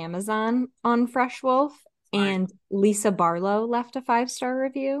reviews on Amazon on Fresh Wolf, Smart. and Lisa Barlow left a 5-star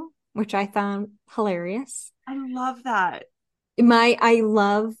review, which I found hilarious. I love that. I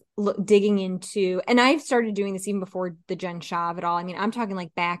love digging into, and I've started doing this even before the Jen Shaw of it all. I mean, I'm talking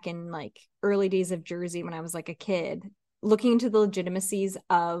like back in like early days of Jersey when I was like a kid, looking into the legitimacies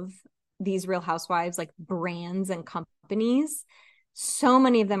of these Real Housewives, like brands and companies. So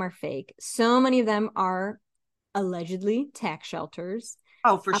many of them are fake. So many of them are allegedly tax shelters.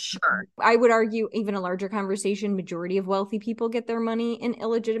 Oh, for sure. I would argue even a larger conversation, majority of wealthy people get their money in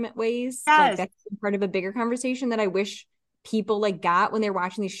illegitimate ways. Like Yes. that's part of a bigger conversation that I wish people like got when they're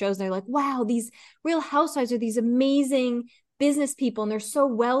watching these shows. And they're like, wow, these Real Housewives are these amazing business people and they're so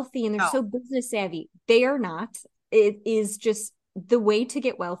wealthy and they're No. so business savvy. They are not. It is just the way to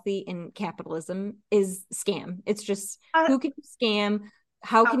get wealthy in capitalism is scam. It's just who can you scam,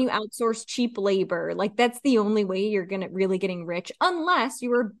 How Oh, can you outsource cheap labor? Like that's the only way you're gonna really getting rich, unless you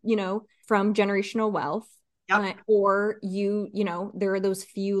were, from generational wealth, yep, or there are those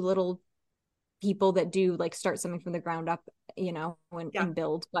few little people that do like start something from the ground up, and, yep, and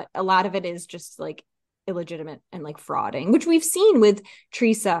build. But a lot of it is just like illegitimate and like frauding, which we've seen with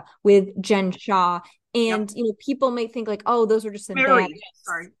Teresa, with Jen Shaw. yep. And people may think like, oh, those are just some bad Mary, eggs.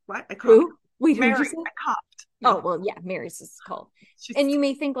 sorry, what? I coughed. Who? Wait, who'd you Mary, say? I coughed. Oh, No, well, yeah, Mary's is called. she's, And you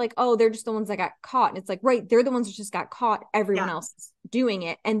may think like, oh, they're just the ones that got caught. And it's like, right, they're the ones that just got caught. Everyone yeah, else is doing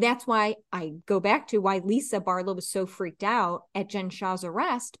it. And that's why I go back to why Lisa Barlow was so freaked out at Jen Shaw's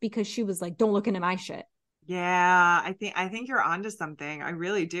arrest, because she was like, don't look into my shit. yeah. I think you're onto something. I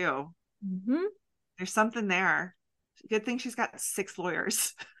really do. Mm-hmm. There's something there. Good thing she's got 6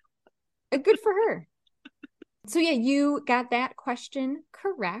 lawyers. Good for her. So yeah, you got that question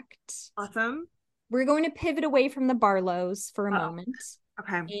correct. Awesome. We're going to pivot away from the Barlows for a Uh-oh. moment.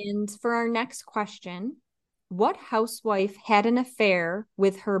 Okay. And for our next question, what housewife had an affair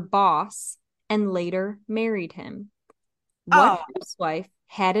with her boss and later married him? What Oh, housewife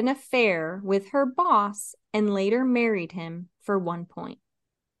had an affair with her boss and later married him for 1 point?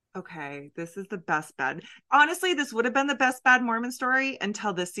 okay. This is the best bad. Honestly, this would have been the best bad Mormon story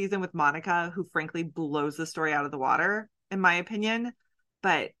until this season with Monica, who frankly blows the story out of the water, in my opinion.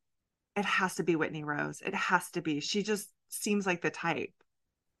 But it has to be Whitney Rose. It has to be. She just seems like the type.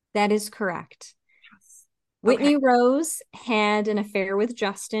 That is correct. Yes. Okay. Whitney Rose had an affair with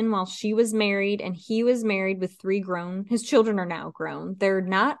Justin while she was married, and he was married with his children are now grown. They're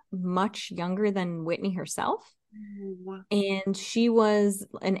not much younger than Whitney herself. Ooh, And she was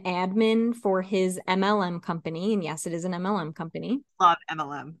an admin for his MLM company. And yes, it is an MLM company. love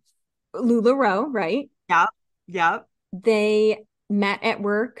MLM. LuLaRoe, right? Yep. Yep. They met at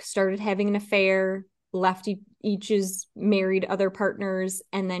work, started having an affair, left each's married other partners,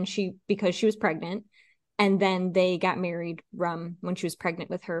 and then because she was pregnant, and then they got married when she was pregnant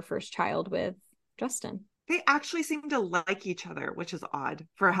with her first child with Justin. They actually seem to like each other, which is odd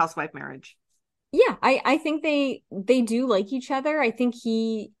for a housewife marriage. Yeah, I think they do like each other. I think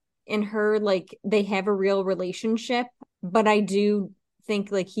he and her, like, they have a real relationship, but I do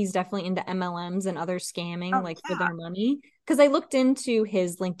think like he's definitely into MLMs and other scamming Oh, like for yeah. their money. Because I looked into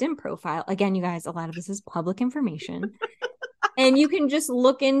his LinkedIn profile. Again, you guys, a lot of this is public information. And you can just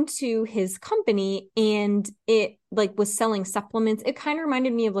look into his company, and it like was selling supplements. It kind of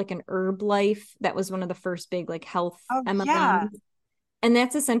reminded me of like an Herb Life. That was one of the first big like health Oh, yeah. MLMs. And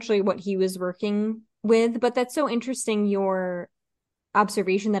that's essentially what he was working with. But that's so interesting, your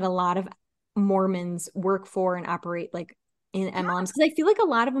observation that a lot of Mormons work for and operate like in Yeah. MLMs. Because I feel like a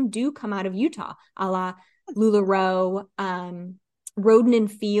lot of them do come out of Utah, a la LuLaRoe, Roden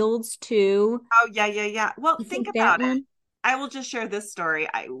and Fields too. Oh, yeah, yeah, yeah. Well, I think think that about it. one. I will just share this story.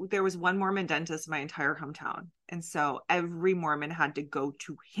 There was one Mormon dentist in my entire hometown, and so every Mormon had to go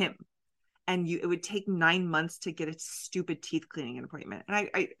to him. And it would take 9 months to get a stupid teeth cleaning appointment. And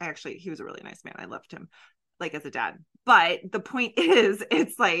I actually, he was a really nice man. I loved him, like as a dad. But the point is,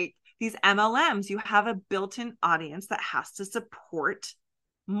 it's like these MLMs, you have a built-in audience that has to support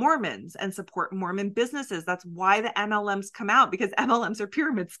Mormons and support Mormon businesses. That's why the MLMs come out, because MLMs are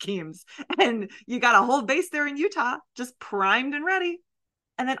pyramid schemes. And you got a whole base there in Utah, just primed and ready.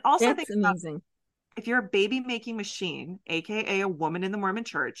 And then also think That's about, amazing. if you're a baby making machine, aka a woman in the Mormon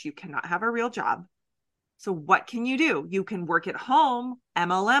church, you cannot have a real job. So what can you do? You can work at home.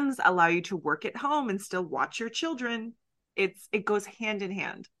 MLMs allow you to work at home and still watch your children. It goes hand in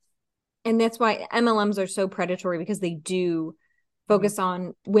hand. And that's why MLMs are so predatory, because they do Mhm. focus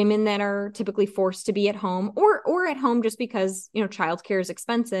on women that are typically forced to be at home, or at home just because childcare is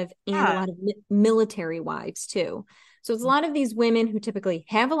expensive, and a Yeah. lot of military wives too. So it's a lot of these women who typically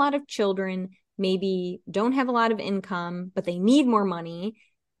have a lot of children, maybe don't have a lot of income, but they need more money,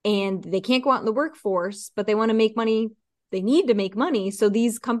 and they can't go out in the workforce, but they want to make money. They need to make money. So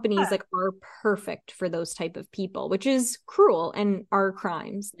these companies Yeah. like are perfect for those type of people, which is cruel and are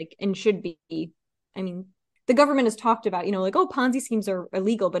crimes, like, and should be. I mean, the government has talked about, like, oh, Ponzi schemes are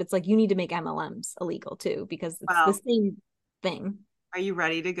illegal, but it's like you need to make MLMs illegal too, because it's the Well, same thing. are you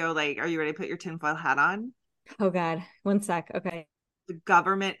ready to go? Like, are you ready to put your tinfoil hat on? Oh God, one sec. Okay. The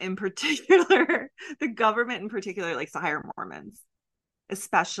government in particular, the government in particular likes to hire Mormons,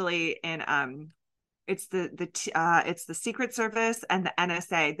 especially in it's the Secret Service and the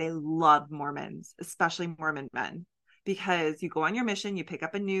NSA. They love Mormons, especially Mormon men, because you go on your mission, you pick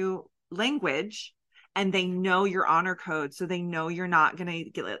up a new language, and they know your honor code, so they know you're not gonna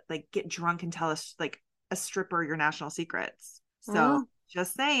get drunk and tell us like a stripper your national secrets. So Oh,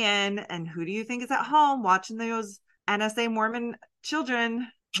 just saying. And who do you think is at home watching those NSA Mormon children.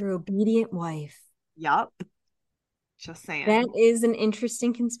 Your obedient wife. Yup. Just That saying. is an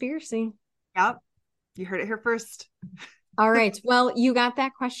interesting conspiracy. Yup. You heard it here first. All right. Well, you got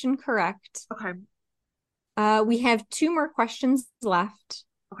that question correct. Okay. We have two more questions left.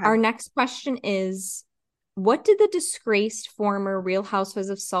 Okay. Our next question is, what did the disgraced former Real Housewives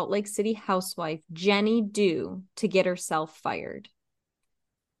of Salt Lake City housewife Jenny do to get herself fired?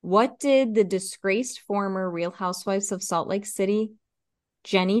 What did the disgraced former Real Housewives of Salt Lake City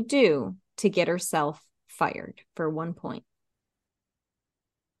Jenny do to get herself fired for 1 point?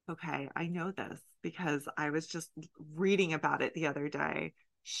 Okay. I know this because I was just reading about it the other day.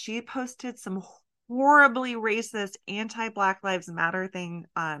 She posted some horribly racist anti-Black Lives Matter things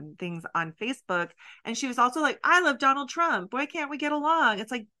on Facebook. And she was also like, I love Donald Trump. Why can't we get along?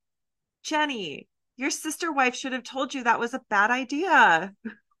 It's like, Jenny, your sister wife should have told you that was a bad idea.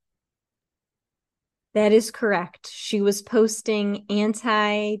 That is correct. She was posting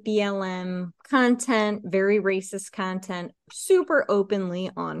anti-BLM content, very racist content, super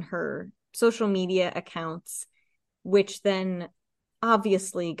openly on her social media accounts, which then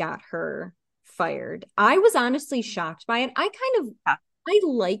obviously got her fired. I was honestly shocked by it. Yeah. I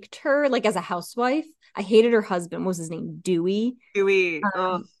liked her like as a housewife. I hated her husband. What was his name? Dewey. Dewey.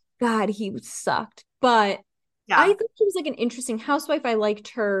 Oh, God, he sucked. But I yeah. think she was like an interesting housewife. I liked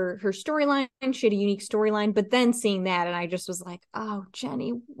her storyline. She had a unique storyline. But then seeing that, and I just was like, oh,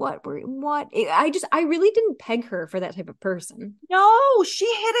 Jenny, what? I really didn't peg her for that type of person. No, she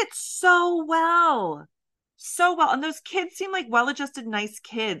hit it so well. So well. And those kids seem like well-adjusted, nice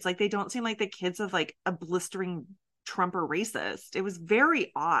kids. Like they don't seem like the kids of like a blistering Trump or racist. It was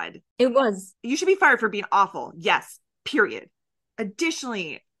very odd. It was. You should be fired for being awful. Yes, period.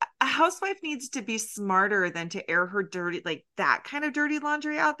 Additionally, a housewife needs to be smarter than to air her dirty, like that kind of dirty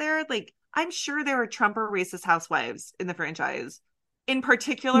laundry out there. Like, I'm sure there are Trump or racist housewives in the franchise. In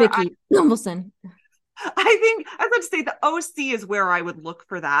particular, Vicky Wimbledon. I think I was about to say the OC is where I would look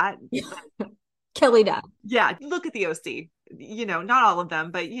for that. Kelly Dodd. Yeah, look at the OC. Not all of them,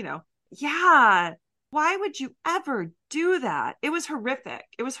 but yeah. Why would you ever do that? It was horrific.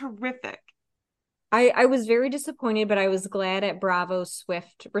 It was horrific. I was very disappointed, but I was glad at Bravo's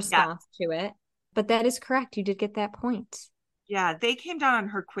swift Yeah. response to it. But that is correct. You did get that point. Yeah, they came down on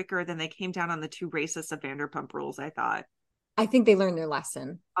her quicker than they came down on the two racists of Vanderpump Rules, I thought. I think they learned their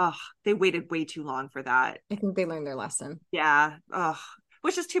lesson. Oh, they waited way too long for that. I think they learned their lesson. Yeah. Oh,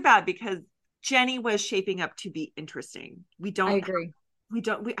 which is too bad because Jenny was shaping up to be interesting. I agree.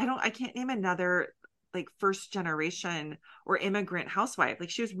 I can't name another like first generation or immigrant housewife. Like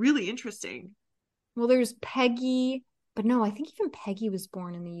she was really interesting. Well, there's Peggy, but no, I think even Peggy was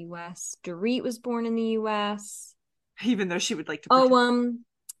born in the US. Dorit was born in the US. Even though she would like to Oh, pretend.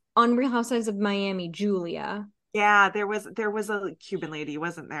 on Real Housewives of Miami, Julia. Yeah, there was a Cuban lady,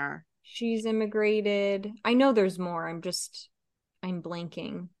 wasn't there? She's immigrated. I know there's more. I'm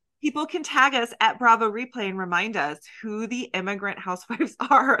blanking. People can tag us at Bravo Replay and remind us who the immigrant housewives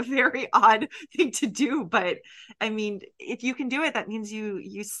are. A very odd thing to do, but I mean, if you can do it, that means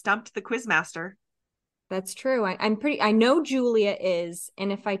you stumped the quizmaster. That's true. I know Julia is,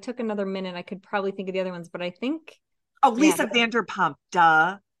 and if I took another minute, I could probably think of the other ones, but I think, Oh, yeah, Lisa Vanderpump,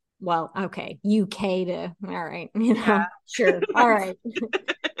 duh. well, okay, UK to, all right, Yeah. sure. All right.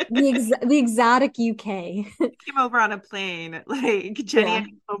 The exotic UK. Came over on a plane. Like Jenny Yeah.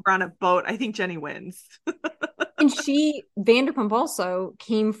 came over on a boat. I think Jenny wins. And Vanderpump also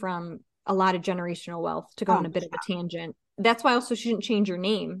came from a lot of generational wealth, to go on Oh, a bit of a tangent. That's why also she didn't change her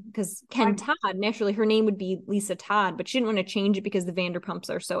name, because why- Ken Todd, naturally her name would be Lisa Todd, but she didn't want to change it because the Vanderpumps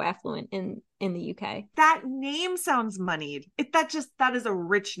are so affluent in the UK. that name sounds moneyed. That is a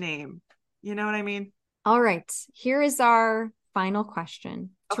rich name. You know what I mean? All right, here is our final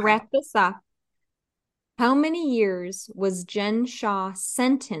question. To Okay. wrap this up, how many years was Jen Shaw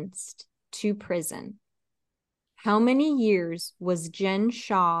sentenced to prison? How many years was Jen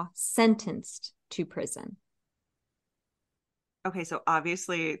Shaw sentenced to prison? Okay, so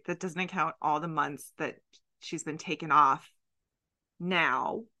obviously that doesn't account all the months that she's been taken off.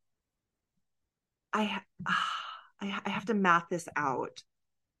 Now, I I have to math this out.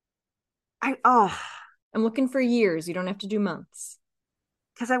 I I'm looking for years. You don't have to do months.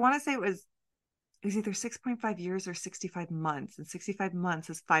 because I want to say it was either 6.5 years or 65 months, and 65 months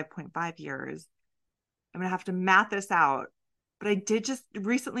is 5.5 years. I'm gonna have to math this out. But I did just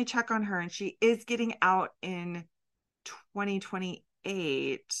recently check on her, and she is getting out in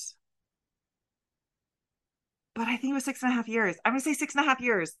 2028. But I think it was 6.5 years. I'm gonna say 6.5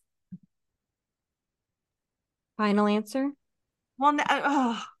 years. Final answer? Well,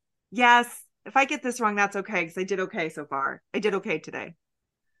 oh, yes. If I get this wrong, that's okay because I did okay so far. I did okay today.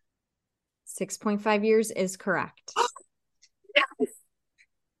 6.5 years is correct.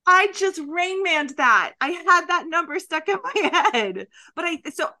 I just Rain Man'd that. I had that number stuck in my head. But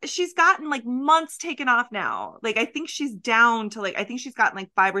so she's gotten like months taken off now. Like I think she's down to like, I think she's gotten like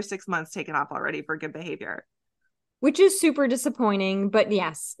 5 or 6 months taken off already for good behavior. Which is super disappointing. But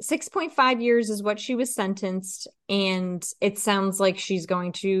yes, 6.5 years is what she was sentenced. And it sounds like she's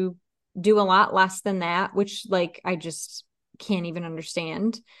going to do a lot less than that, which like I just can't even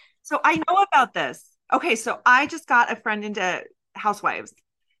understand. So I know about this. Okay, so I just got a friend into Housewives,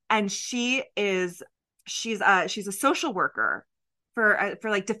 and she's a social worker for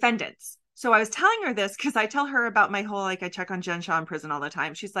like defendants. So I was telling her this because I tell her about my whole like I check on Jen Shaw in prison all the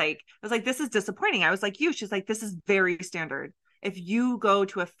time. She's like, I was like, this is disappointing. I was like, you. She's like, this is very standard. If you go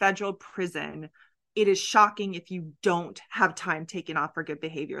to a federal prison, it is shocking if you don't have time taken off for good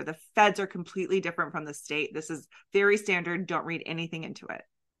behavior. The feds are completely different from the state. This is very standard. Don't read anything into it.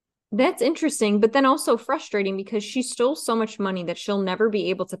 That's interesting, but then also frustrating because she stole so much money that she'll never be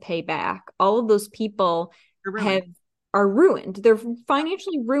able to pay back. All of those people You're have ruined. are ruined. They're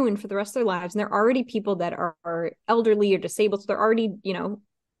financially ruined for the rest of their lives. And they're already people that are elderly or disabled. So they're already,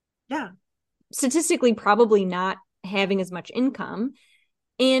 Yeah. statistically probably not having as much income.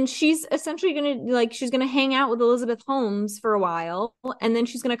 And she's essentially she's gonna hang out with Elizabeth Holmes for a while, and then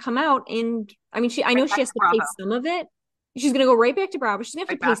she's gonna come out and I mean I Right know she back has to to pay Bravo. some of it. She's gonna go right back to Bravo. She's gonna have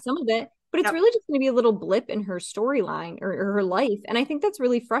Right to pay back. some of it, but it's Yep. really just gonna be a little blip in her storyline or her life. And I think that's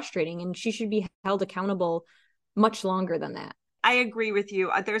really frustrating. And she should be held accountable much longer than that. I agree with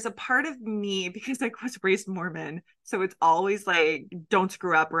you. There's a part of me because I was raised Mormon, so it's always like don't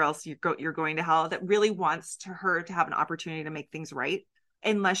screw up or else you're going to hell. That really wants to her to have an opportunity to make things right.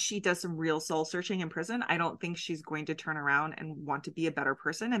 Unless she does some real soul searching in prison, I don't think she's going to turn around and want to be a better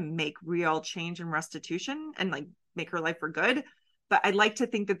person and make real change and restitution and like make her life for good. But I'd like to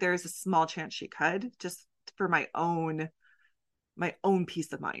think that there is a small chance she could, just for my own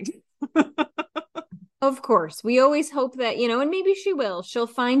peace of mind. Of course, we always hope that, and maybe she will. She'll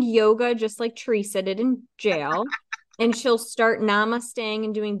find yoga just like Teresa did in jail, and she'll start namasteing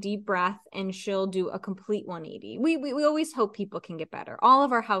and doing deep breath, and she'll do a complete 180. We always hope people can get better. All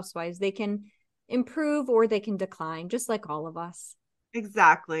of our housewives, they can improve or they can decline, just like all of us.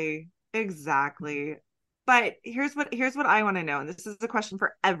 Exactly. Exactly. But here's what I want to know, and this is a question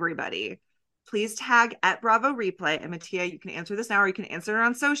for everybody. Please tag at Bravo Replay. And Mattia, you can answer this now or you can answer it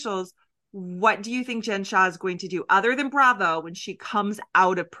on socials. What do you think Jen Shaw is going to do other than Bravo when she comes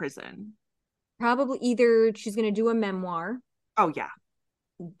out of prison? Probably either she's going to do a memoir Oh yeah.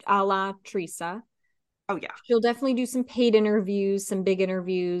 a la Teresa. Oh yeah. She'll definitely do some paid interviews, some big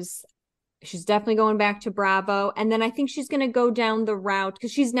interviews. She's definitely going back to Bravo. And then I think she's going to go down the route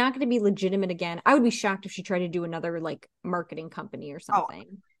because she's not going to be legitimate again. I would be shocked if she tried to do another like marketing company or Oh,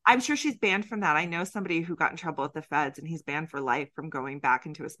 something. I'm sure she's banned from that. I know somebody who got in trouble with the feds and he's banned for life from going back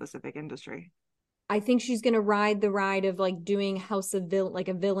into a specific industry. I think she's going to ride the ride of like doing House of like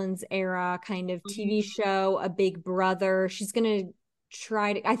a villains era kind of TV show, a Big Brother. She's going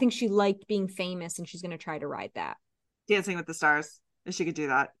to I think she liked being famous and she's going to try to ride that. Dancing with the Stars. If she could do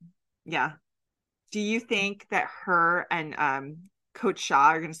that. Yeah. Do you think that her and Coach Shaw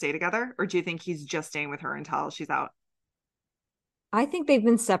are going to stay together, or do you think he's just staying with her until she's out? I think they've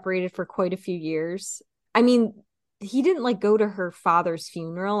been separated for quite a few years. I mean, he didn't like go to her father's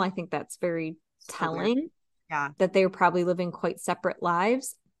funeral. I think that's very So weird. telling Yeah. that they're probably living quite separate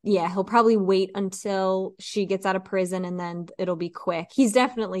lives. Yeah, he'll probably wait until she gets out of prison and then it'll be quick. He's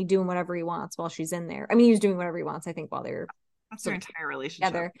definitely doing whatever he wants while she's in there. I mean, he was doing whatever he wants, I think, while they're That's their sort of entire relationship.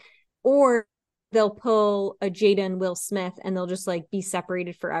 together. Or they'll pull a Jada and Will Smith and they'll just like be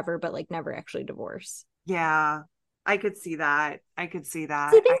separated forever, but like never actually divorce. Yeah. I could see that. I could see So I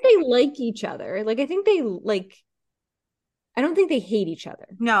that. think they like each other. Like, I think they like, I don't think they hate each other.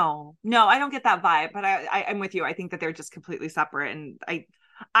 No, no, I don't get that vibe, but I'm with you. I think that they're just completely separate. And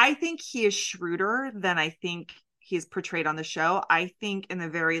I think he is shrewder than I think he's portrayed on the show. I think in the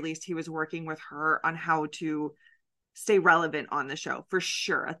very least, he was working with her on how to stay relevant on the show for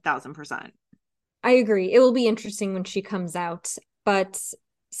sure. 1,000%. I agree. It will be interesting when she comes out. But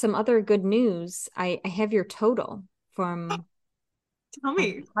some other good news. I have your total from Tell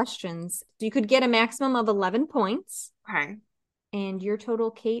me. questions. So you could get a maximum of 11 points. Okay. And your total,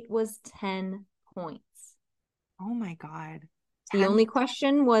 Kate, was 10 points. Oh my God. The 10. only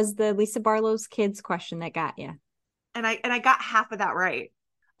question was the Lisa Barlow's kids question that got you. And I got half of that right.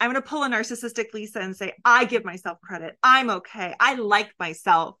 I'm gonna pull a narcissistic Lisa and say, I give myself credit. I'm okay. I like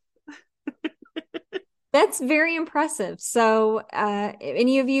myself. That's very impressive. So,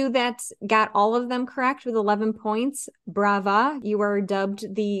 any of you that got all of them correct with 11 points, brava. You are dubbed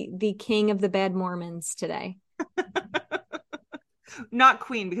the king of the bad Mormons today. Not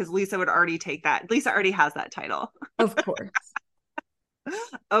queen, because Lisa would already take that. Lisa already has that title. Of course.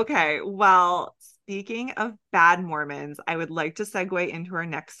 Okay, well, speaking of bad Mormons, I would like to segue into our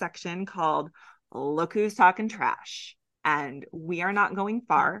next section called Look Who's Talking Trash. And we are not going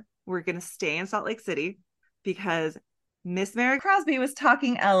far. We're going to stay in Salt Lake City because Miss Mary Crosby was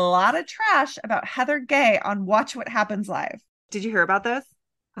talking a lot of trash about Heather Gay on Watch What Happens Live. Did you hear about this?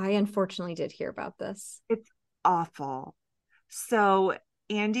 I unfortunately did hear about this. It's awful. So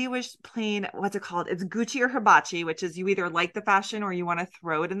Andy was playing, what's it called? It's Gucci or Hibachi, which is you either like the fashion or you want to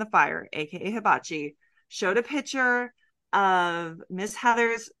throw it in the fire, aka Hibachi. Showed a picture of Miss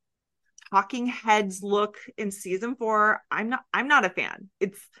Heather's talking heads look in season 4. I'm not a fan.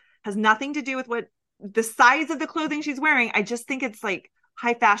 It's has nothing to do with what the size of the clothing she's wearing. I just think it's like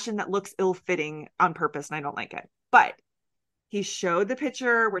high fashion that looks ill-fitting on purpose, and I don't like it. But he showed the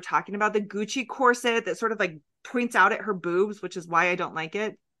picture. We're talking about the Gucci corset that sort of like points out at her boobs, which is why I don't like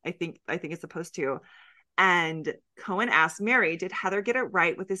it. I think it's supposed to. And Cohen asked Mary, did Heather get it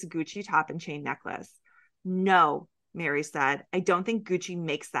right with this Gucci top and chain necklace? No, Mary said. I don't think Gucci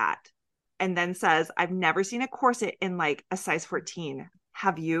makes that. And then says, I've never seen a corset in like a size 14.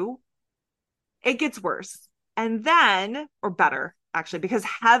 Have you? It gets worse. And then, or better, actually, because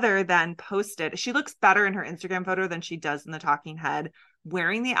Heather then posted, she looks better in her Instagram photo than she does in the talking head,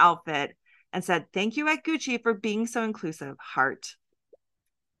 wearing the outfit, and said, thank you at Gucci for being so inclusive, heart.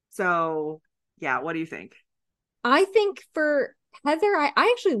 So, yeah, what do you think? I think for Heather, I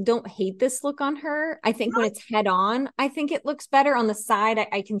actually don't hate this look on her. I think when it's head on, I think it looks better. On the side,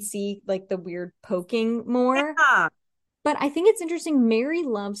 I can see like the weird poking more. Yeah, But I think it's interesting. Mary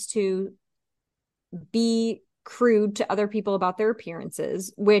loves to be crude to other people about their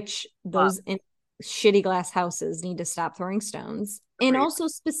appearances, which love. those in shitty glass houses need to stop throwing stones. And Agreed. also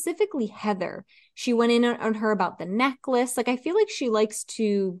specifically Heather, she went in on her about the necklace. Like I feel like she likes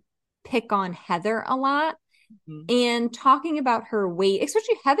to pick on Heather a lot Mhm. and talking about her weight,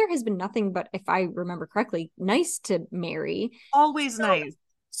 especially Heather has been nothing but, if I remember correctly, nice to Mary. Always So nice.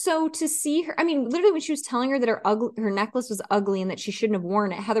 so to see her, I mean, literally when she was telling her that her necklace was ugly and that she shouldn't have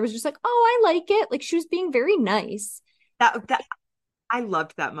worn it, Heather was just like, "Oh, I like it." Like she was being very nice. That I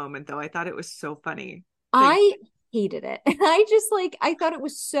loved that moment though. I thought it was so funny. Like, I hated it. I just like I thought it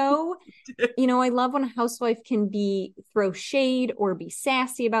was so, I love when a housewife can be throw shade or be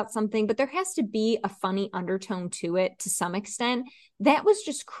sassy about something, but there has to be a funny undertone to it to some extent. That was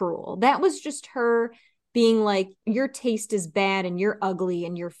just cruel. That was just her being like, your taste is bad and you're ugly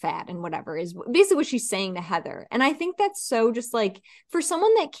and you're fat and whatever is basically what she's saying to Heather. And I think that's so just like for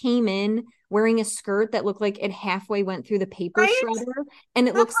someone that came in wearing a skirt that looked like it halfway went through the paper right? shredder and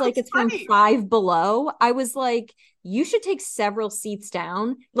it That's looks why like it's it's from funny. Five Below. I was like, you should take several seats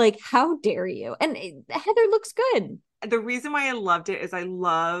down. Like, how dare you? And Heather looks good. The reason why I loved it is I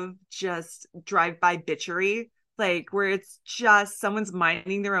love just drive-by bitchery, like where it's just someone's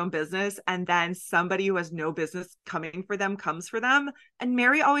minding their own business and then somebody who has no business coming for them comes for them. And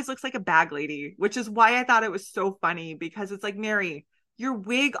Mary always looks like a bag lady, which is why I thought it was so funny because it's like, Mary, your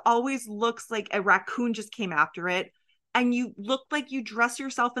wig always looks like a raccoon just came after it. And you look like you dress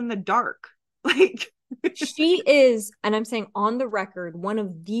yourself in the dark. Like, She is, and I'm saying on the record, one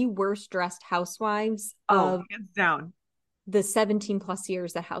of the worst dressed housewives oh, of hands down. the 17 plus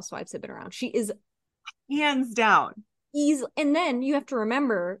years that housewives have been around. She is Hands down. easy. And then you have to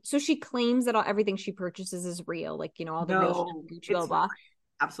remember, so she claims that everything she purchases is real, like, all the real No, Gucci, blah, it's not. blah.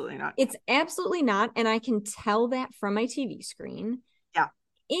 Absolutely not. It's absolutely not. And I can tell that from my TV screen. Yeah.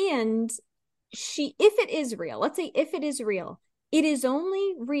 And if it is real, let's say if it is real, it is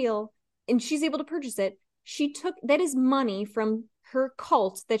only real and she's able to purchase it. She took that is money from her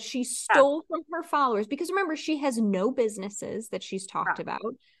cult that she Yes. stole from her followers because remember, she has no businesses that she's talked Correct. about.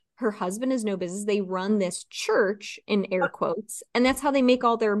 Her husband has no business. They run this church in air But quotes, and that's how they make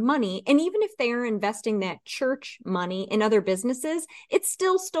all their money. And even if they are investing that church money in other businesses, it's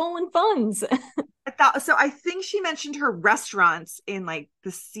still stolen funds. so I think she mentioned her restaurants in like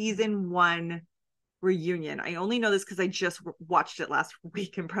the season 1 reunion. I only know this because I just watched it last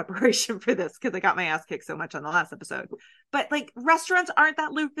week in preparation for this because I got my ass kicked so much on the last episode. But like restaurants aren't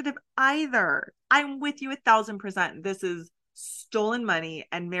that lucrative either. I'm with you 1,000%. This is stolen money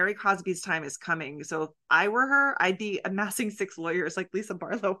and Mary Cosby's time is coming. So if I were her, I'd be amassing 6 lawyers like Lisa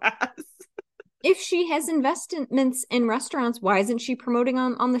Barlow has. If she has investments in restaurants, why isn't she promoting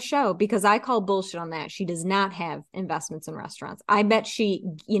on the show? Because I call bullshit on that. She does not have investments in restaurants. I bet she,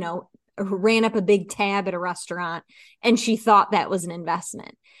 ran up a big tab at a restaurant and she thought that was an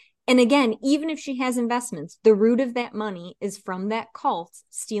investment. And again, even if she has investments, the root of that money is from that cult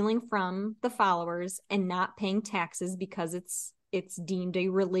stealing from the followers and not paying taxes because it's deemed a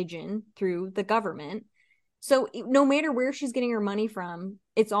religion through the government. So no matter where she's getting her money from,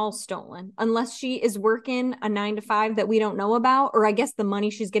 it's all stolen unless she is working a 9 to 5 that we don't know about, or I guess the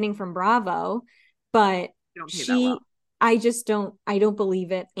money she's getting from Bravo. But Don't pay that well. she, I don't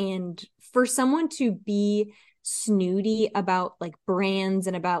believe it. And for someone to be snooty about like brands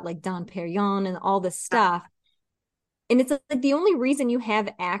and about like Dom Perignon and all this stuff, and it's like the only reason you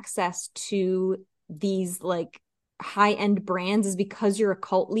have access to these like high-end brands is because you're a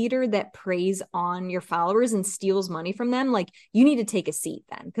cult leader that preys on your followers and steals money from them. Like, you need to take a seat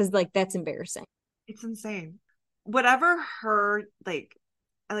then, because like that's embarrassing. It's insane. Whatever her, like,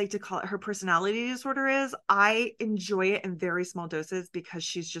 I like to call it her personality disorder is, I enjoy it in very small doses because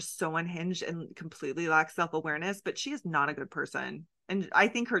she's just so unhinged and completely lacks self-awareness, but she is not a good person. And I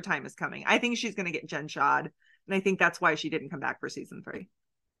think her time is coming. I think she's going to get Jen Shad. And I think that's why she didn't come back for season 3.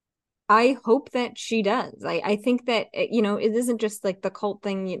 I hope that she does. I think that, you know, it isn't just like the cult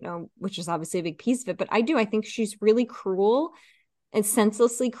thing, you know, which is obviously a big piece of it, but I think she's really cruel and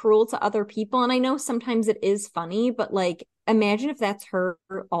senselessly cruel to other people. And I know sometimes it is funny, but like, imagine if that's her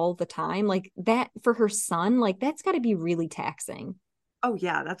all the time, like that for her son, like that's got to be really taxing. Oh,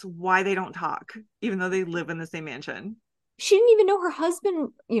 yeah. That's why they don't talk, even though they live in the same mansion. She didn't even know her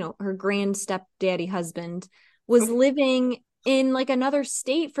husband, you know, her grand stepdaddy husband was living in like another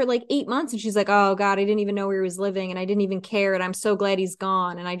state for like 8 months. And she's like, oh God, I didn't even know where he was living and I didn't even care. And I'm so glad he's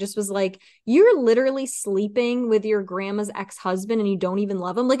gone. And I just was like, you're literally sleeping with your grandma's ex-husband and you don't even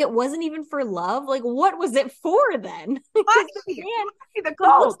love him. Like, it wasn't even for love. Like, what was it for then? Because the man, The it looks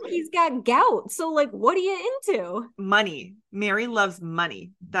cult. like he's got gout. So like, what are you into? Money. Mary loves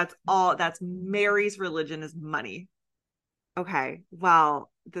money. That's all. That's Mary's religion is money. Okay. Well,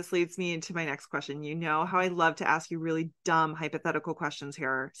 this leads me into my next question. You know how I love to ask you really dumb hypothetical questions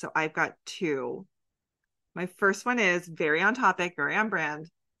here. So I've got 2. My first one is very on topic, very on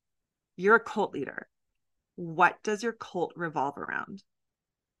brand. You're a cult leader. What does your cult revolve around?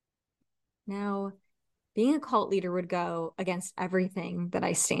 Now, being a cult leader would go against everything that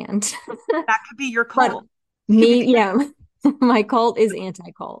I stand. That could be your But cult. me, yeah, my cult is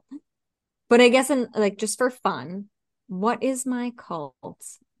anti-cult. But I guess in like just for fun, what is my cult?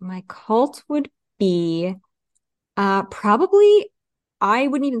 My cult would be probably I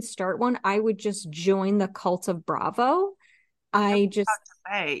wouldn't even start one. I would just join the cult of Bravo. I was I just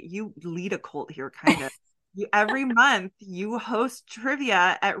about to say, you lead a cult here, kind of. Every month you host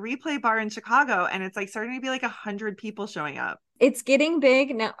trivia at Replay Bar in Chicago, and it's like starting to be like 100 people showing up. it's getting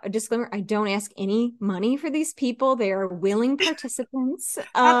big. Now, a disclaimer, I don't ask any money for these people. They are willing participants.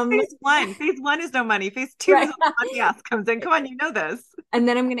 That's phase 1. Phase 1 is no money. Phase 2 is Right. when the money ask comes in. Come on, you know this. And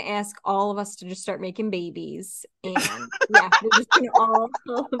then I'm going to ask all of us to just start making babies. And yeah, we're just going to all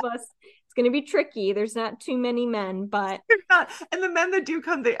of us. It's going to be tricky. There's not too many men, but And the men that do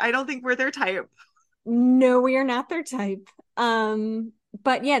come, I don't think we're their type. no, we are not their type.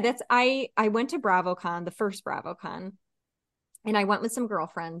 But yeah, that's I went to BravoCon, the first BravoCon, and I went with some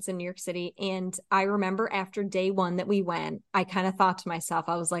girlfriends in New York City. And I remember after day 1 that we went, I kind of thought to myself,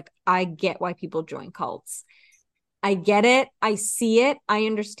 I was like, I get why people join cults. I get it. I see it. I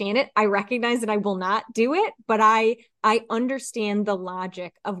understand it. I recognize that I will not do it, but I understand the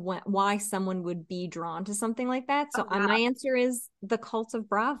logic of why someone would be drawn to something like that. So Oh, yeah. my answer is the cult of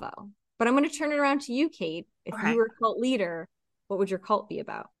Bravo. But I'm going to turn it around to you, Kate. If you Okay. were a cult leader, what would your cult be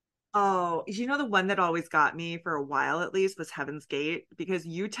about? Oh, you know, the one that always got me for a while at least was Heaven's Gate, because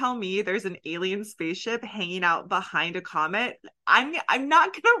you tell me there's an alien spaceship hanging out behind a comet. I'm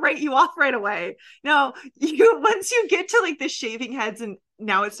not gonna write you off right away. No, you once you get to like the shaving heads and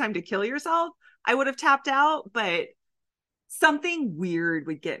now it's time to kill yourself, I would have tapped out, but something weird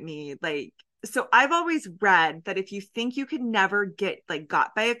would get me. Like, so I've always read that if you think you could never get like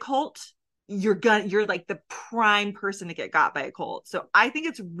got by a cult, you're like the prime person to get got by a cult. So I think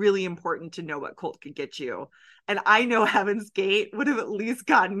it's really important to know what cult could get you. And I know Heaven's Gate would have at least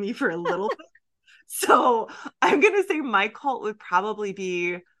gotten me for a little bit. So I'm gonna say my cult would probably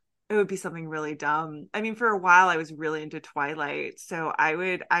be, it would be something really dumb. I mean, for a while I was really into Twilight. So I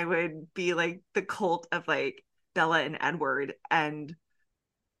would be like the cult of like Bella and Edward. And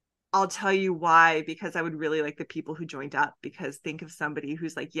I'll tell you why, because I would really like the people who joined up, because think of somebody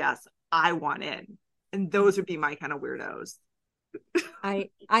who's like, yes, I want in. And those would be my kind of weirdos. I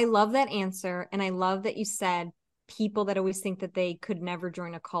love that answer, and I love that you said people that always think that they could never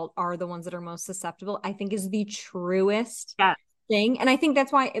join a cult are the ones that are most susceptible. I think is the truest Yeah. thing. And I think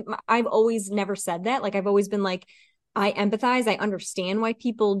that's why I've always never said that. Like I've always been like, I empathize. I understand why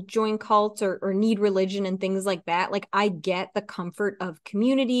people join cults or need religion and things like that. Like I get the comfort of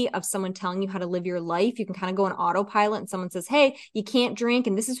community, of someone telling you how to live your life. You can kind of go on autopilot and someone says, hey, you can't drink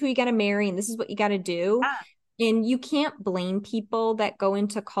and this is who you got to marry and this is what you got to do. Yeah. And you can't blame people that go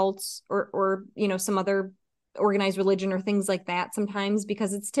into cults or some other organized religion or things like that sometimes,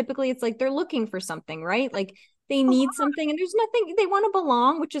 because it's like they're looking for something, right? Like they need something and there's nothing, they want to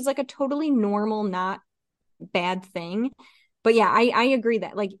belong, which is like a totally normal, not bad thing. But yeah, I agree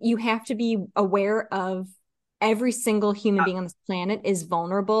that like you have to be aware of every single human being on this planet is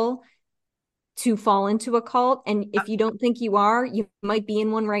vulnerable to fall into a cult. And if you don't think you are, you might be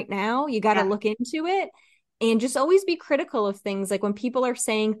in one right now. You got to look into it and just always be critical of things. Like when people are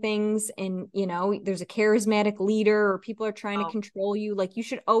saying things and, there's a charismatic leader or people are trying to control you, like you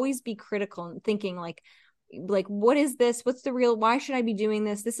should always be critical and thinking like, what is this? What's the real, why should I be doing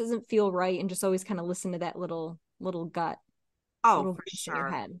this? This doesn't feel right. And just always kind of listen to that little gut, little For voice in your sure.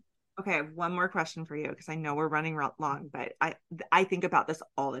 head. Okay, I have one more question for you because I know we're running long, but I think about this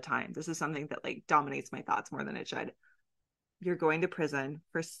all the time. This is something that like dominates my thoughts more than it should. You're going to prison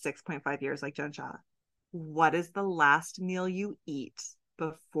for 6.5 years like Jen Shah. What is the last meal you eat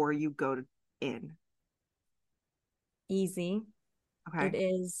before you go in? Easy. Okay. It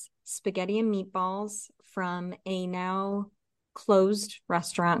is spaghetti and meatballs from a now closed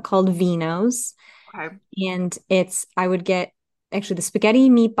restaurant called Vino's. Okay. And I would get actually the spaghetti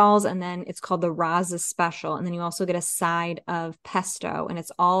meatballs, and then it's called the Raza special. And then you also get a side of pesto, and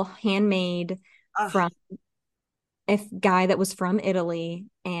it's all handmade from a guy that was from Italy.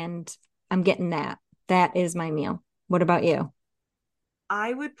 And I'm getting that. That is my meal. What about you?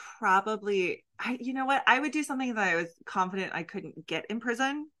 I would probably, you know what? I would do something that I was confident I couldn't get in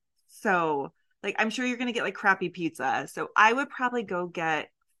prison. So, like, I'm sure you're going to get like crappy pizza. So, I would probably go get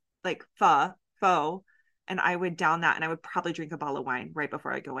like pho, and I would down that and I would probably drink a bottle of wine right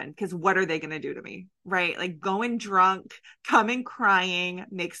before I go in. Because what are they going to do to me? Right? Like, going drunk, coming crying,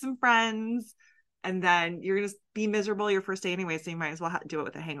 make some friends, and then you're going to be miserable your first day anyway. So, you might as well do it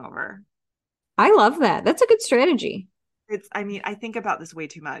with a hangover. I love that. That's a good strategy. I mean, I think about this way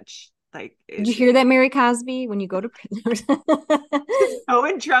too much. Like, Did you hear that, Mary Cosby? When you go to prison, go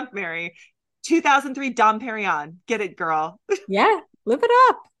and drunk, Mary. 2003 Dom Perignon. Get it, girl. yeah, live it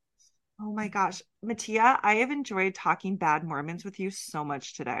up. Oh my gosh. Mattia, I have enjoyed talking bad Mormons with you so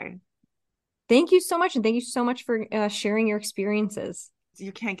much today. Thank you so much. And thank you so much for sharing your experiences.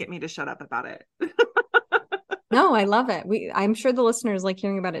 You can't get me to shut up about it. No, I love it. I'm sure the listeners like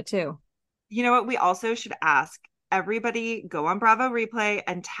hearing about it too. You know what? We also should ask everybody go on Bravo Replay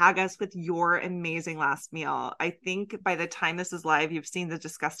and tag us with your amazing last meal. I think by the time this is live, you've seen the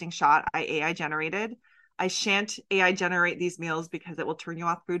disgusting shot I AI generated. I shan't AI generate these meals because it will turn you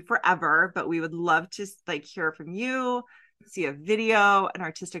off food forever, but we would love to like hear from you, see a video, an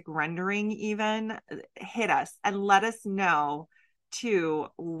artistic rendering even. Hit us and let us know too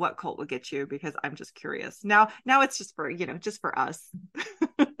what cult will get you, because I'm just curious. Now it's just for, just for us.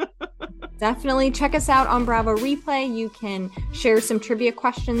 Definitely check us out on Bravo Replay. You can share some trivia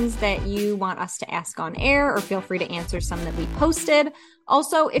questions that you want us to ask on air, or feel free to answer some that we posted.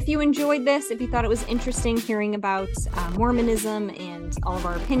 Also, if you enjoyed this, if you thought it was interesting hearing about Mormonism and all of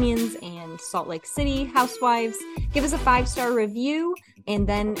our opinions and Salt Lake City housewives, give us a 5-star review. And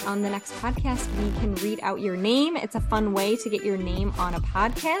then on the next podcast, we can read out your name. It's a fun way to get your name on a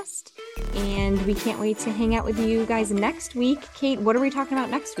podcast. And we can't wait to hang out with you guys next week. Kate, what are we talking about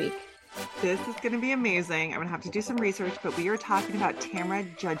next week? This is going to be amazing. I'm going to have to do some research, but we are talking about Tamara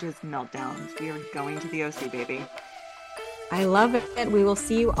Judge's meltdowns. We are going to the OC, baby. I love it. We will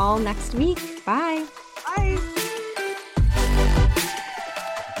see you all next week. Bye. Bye.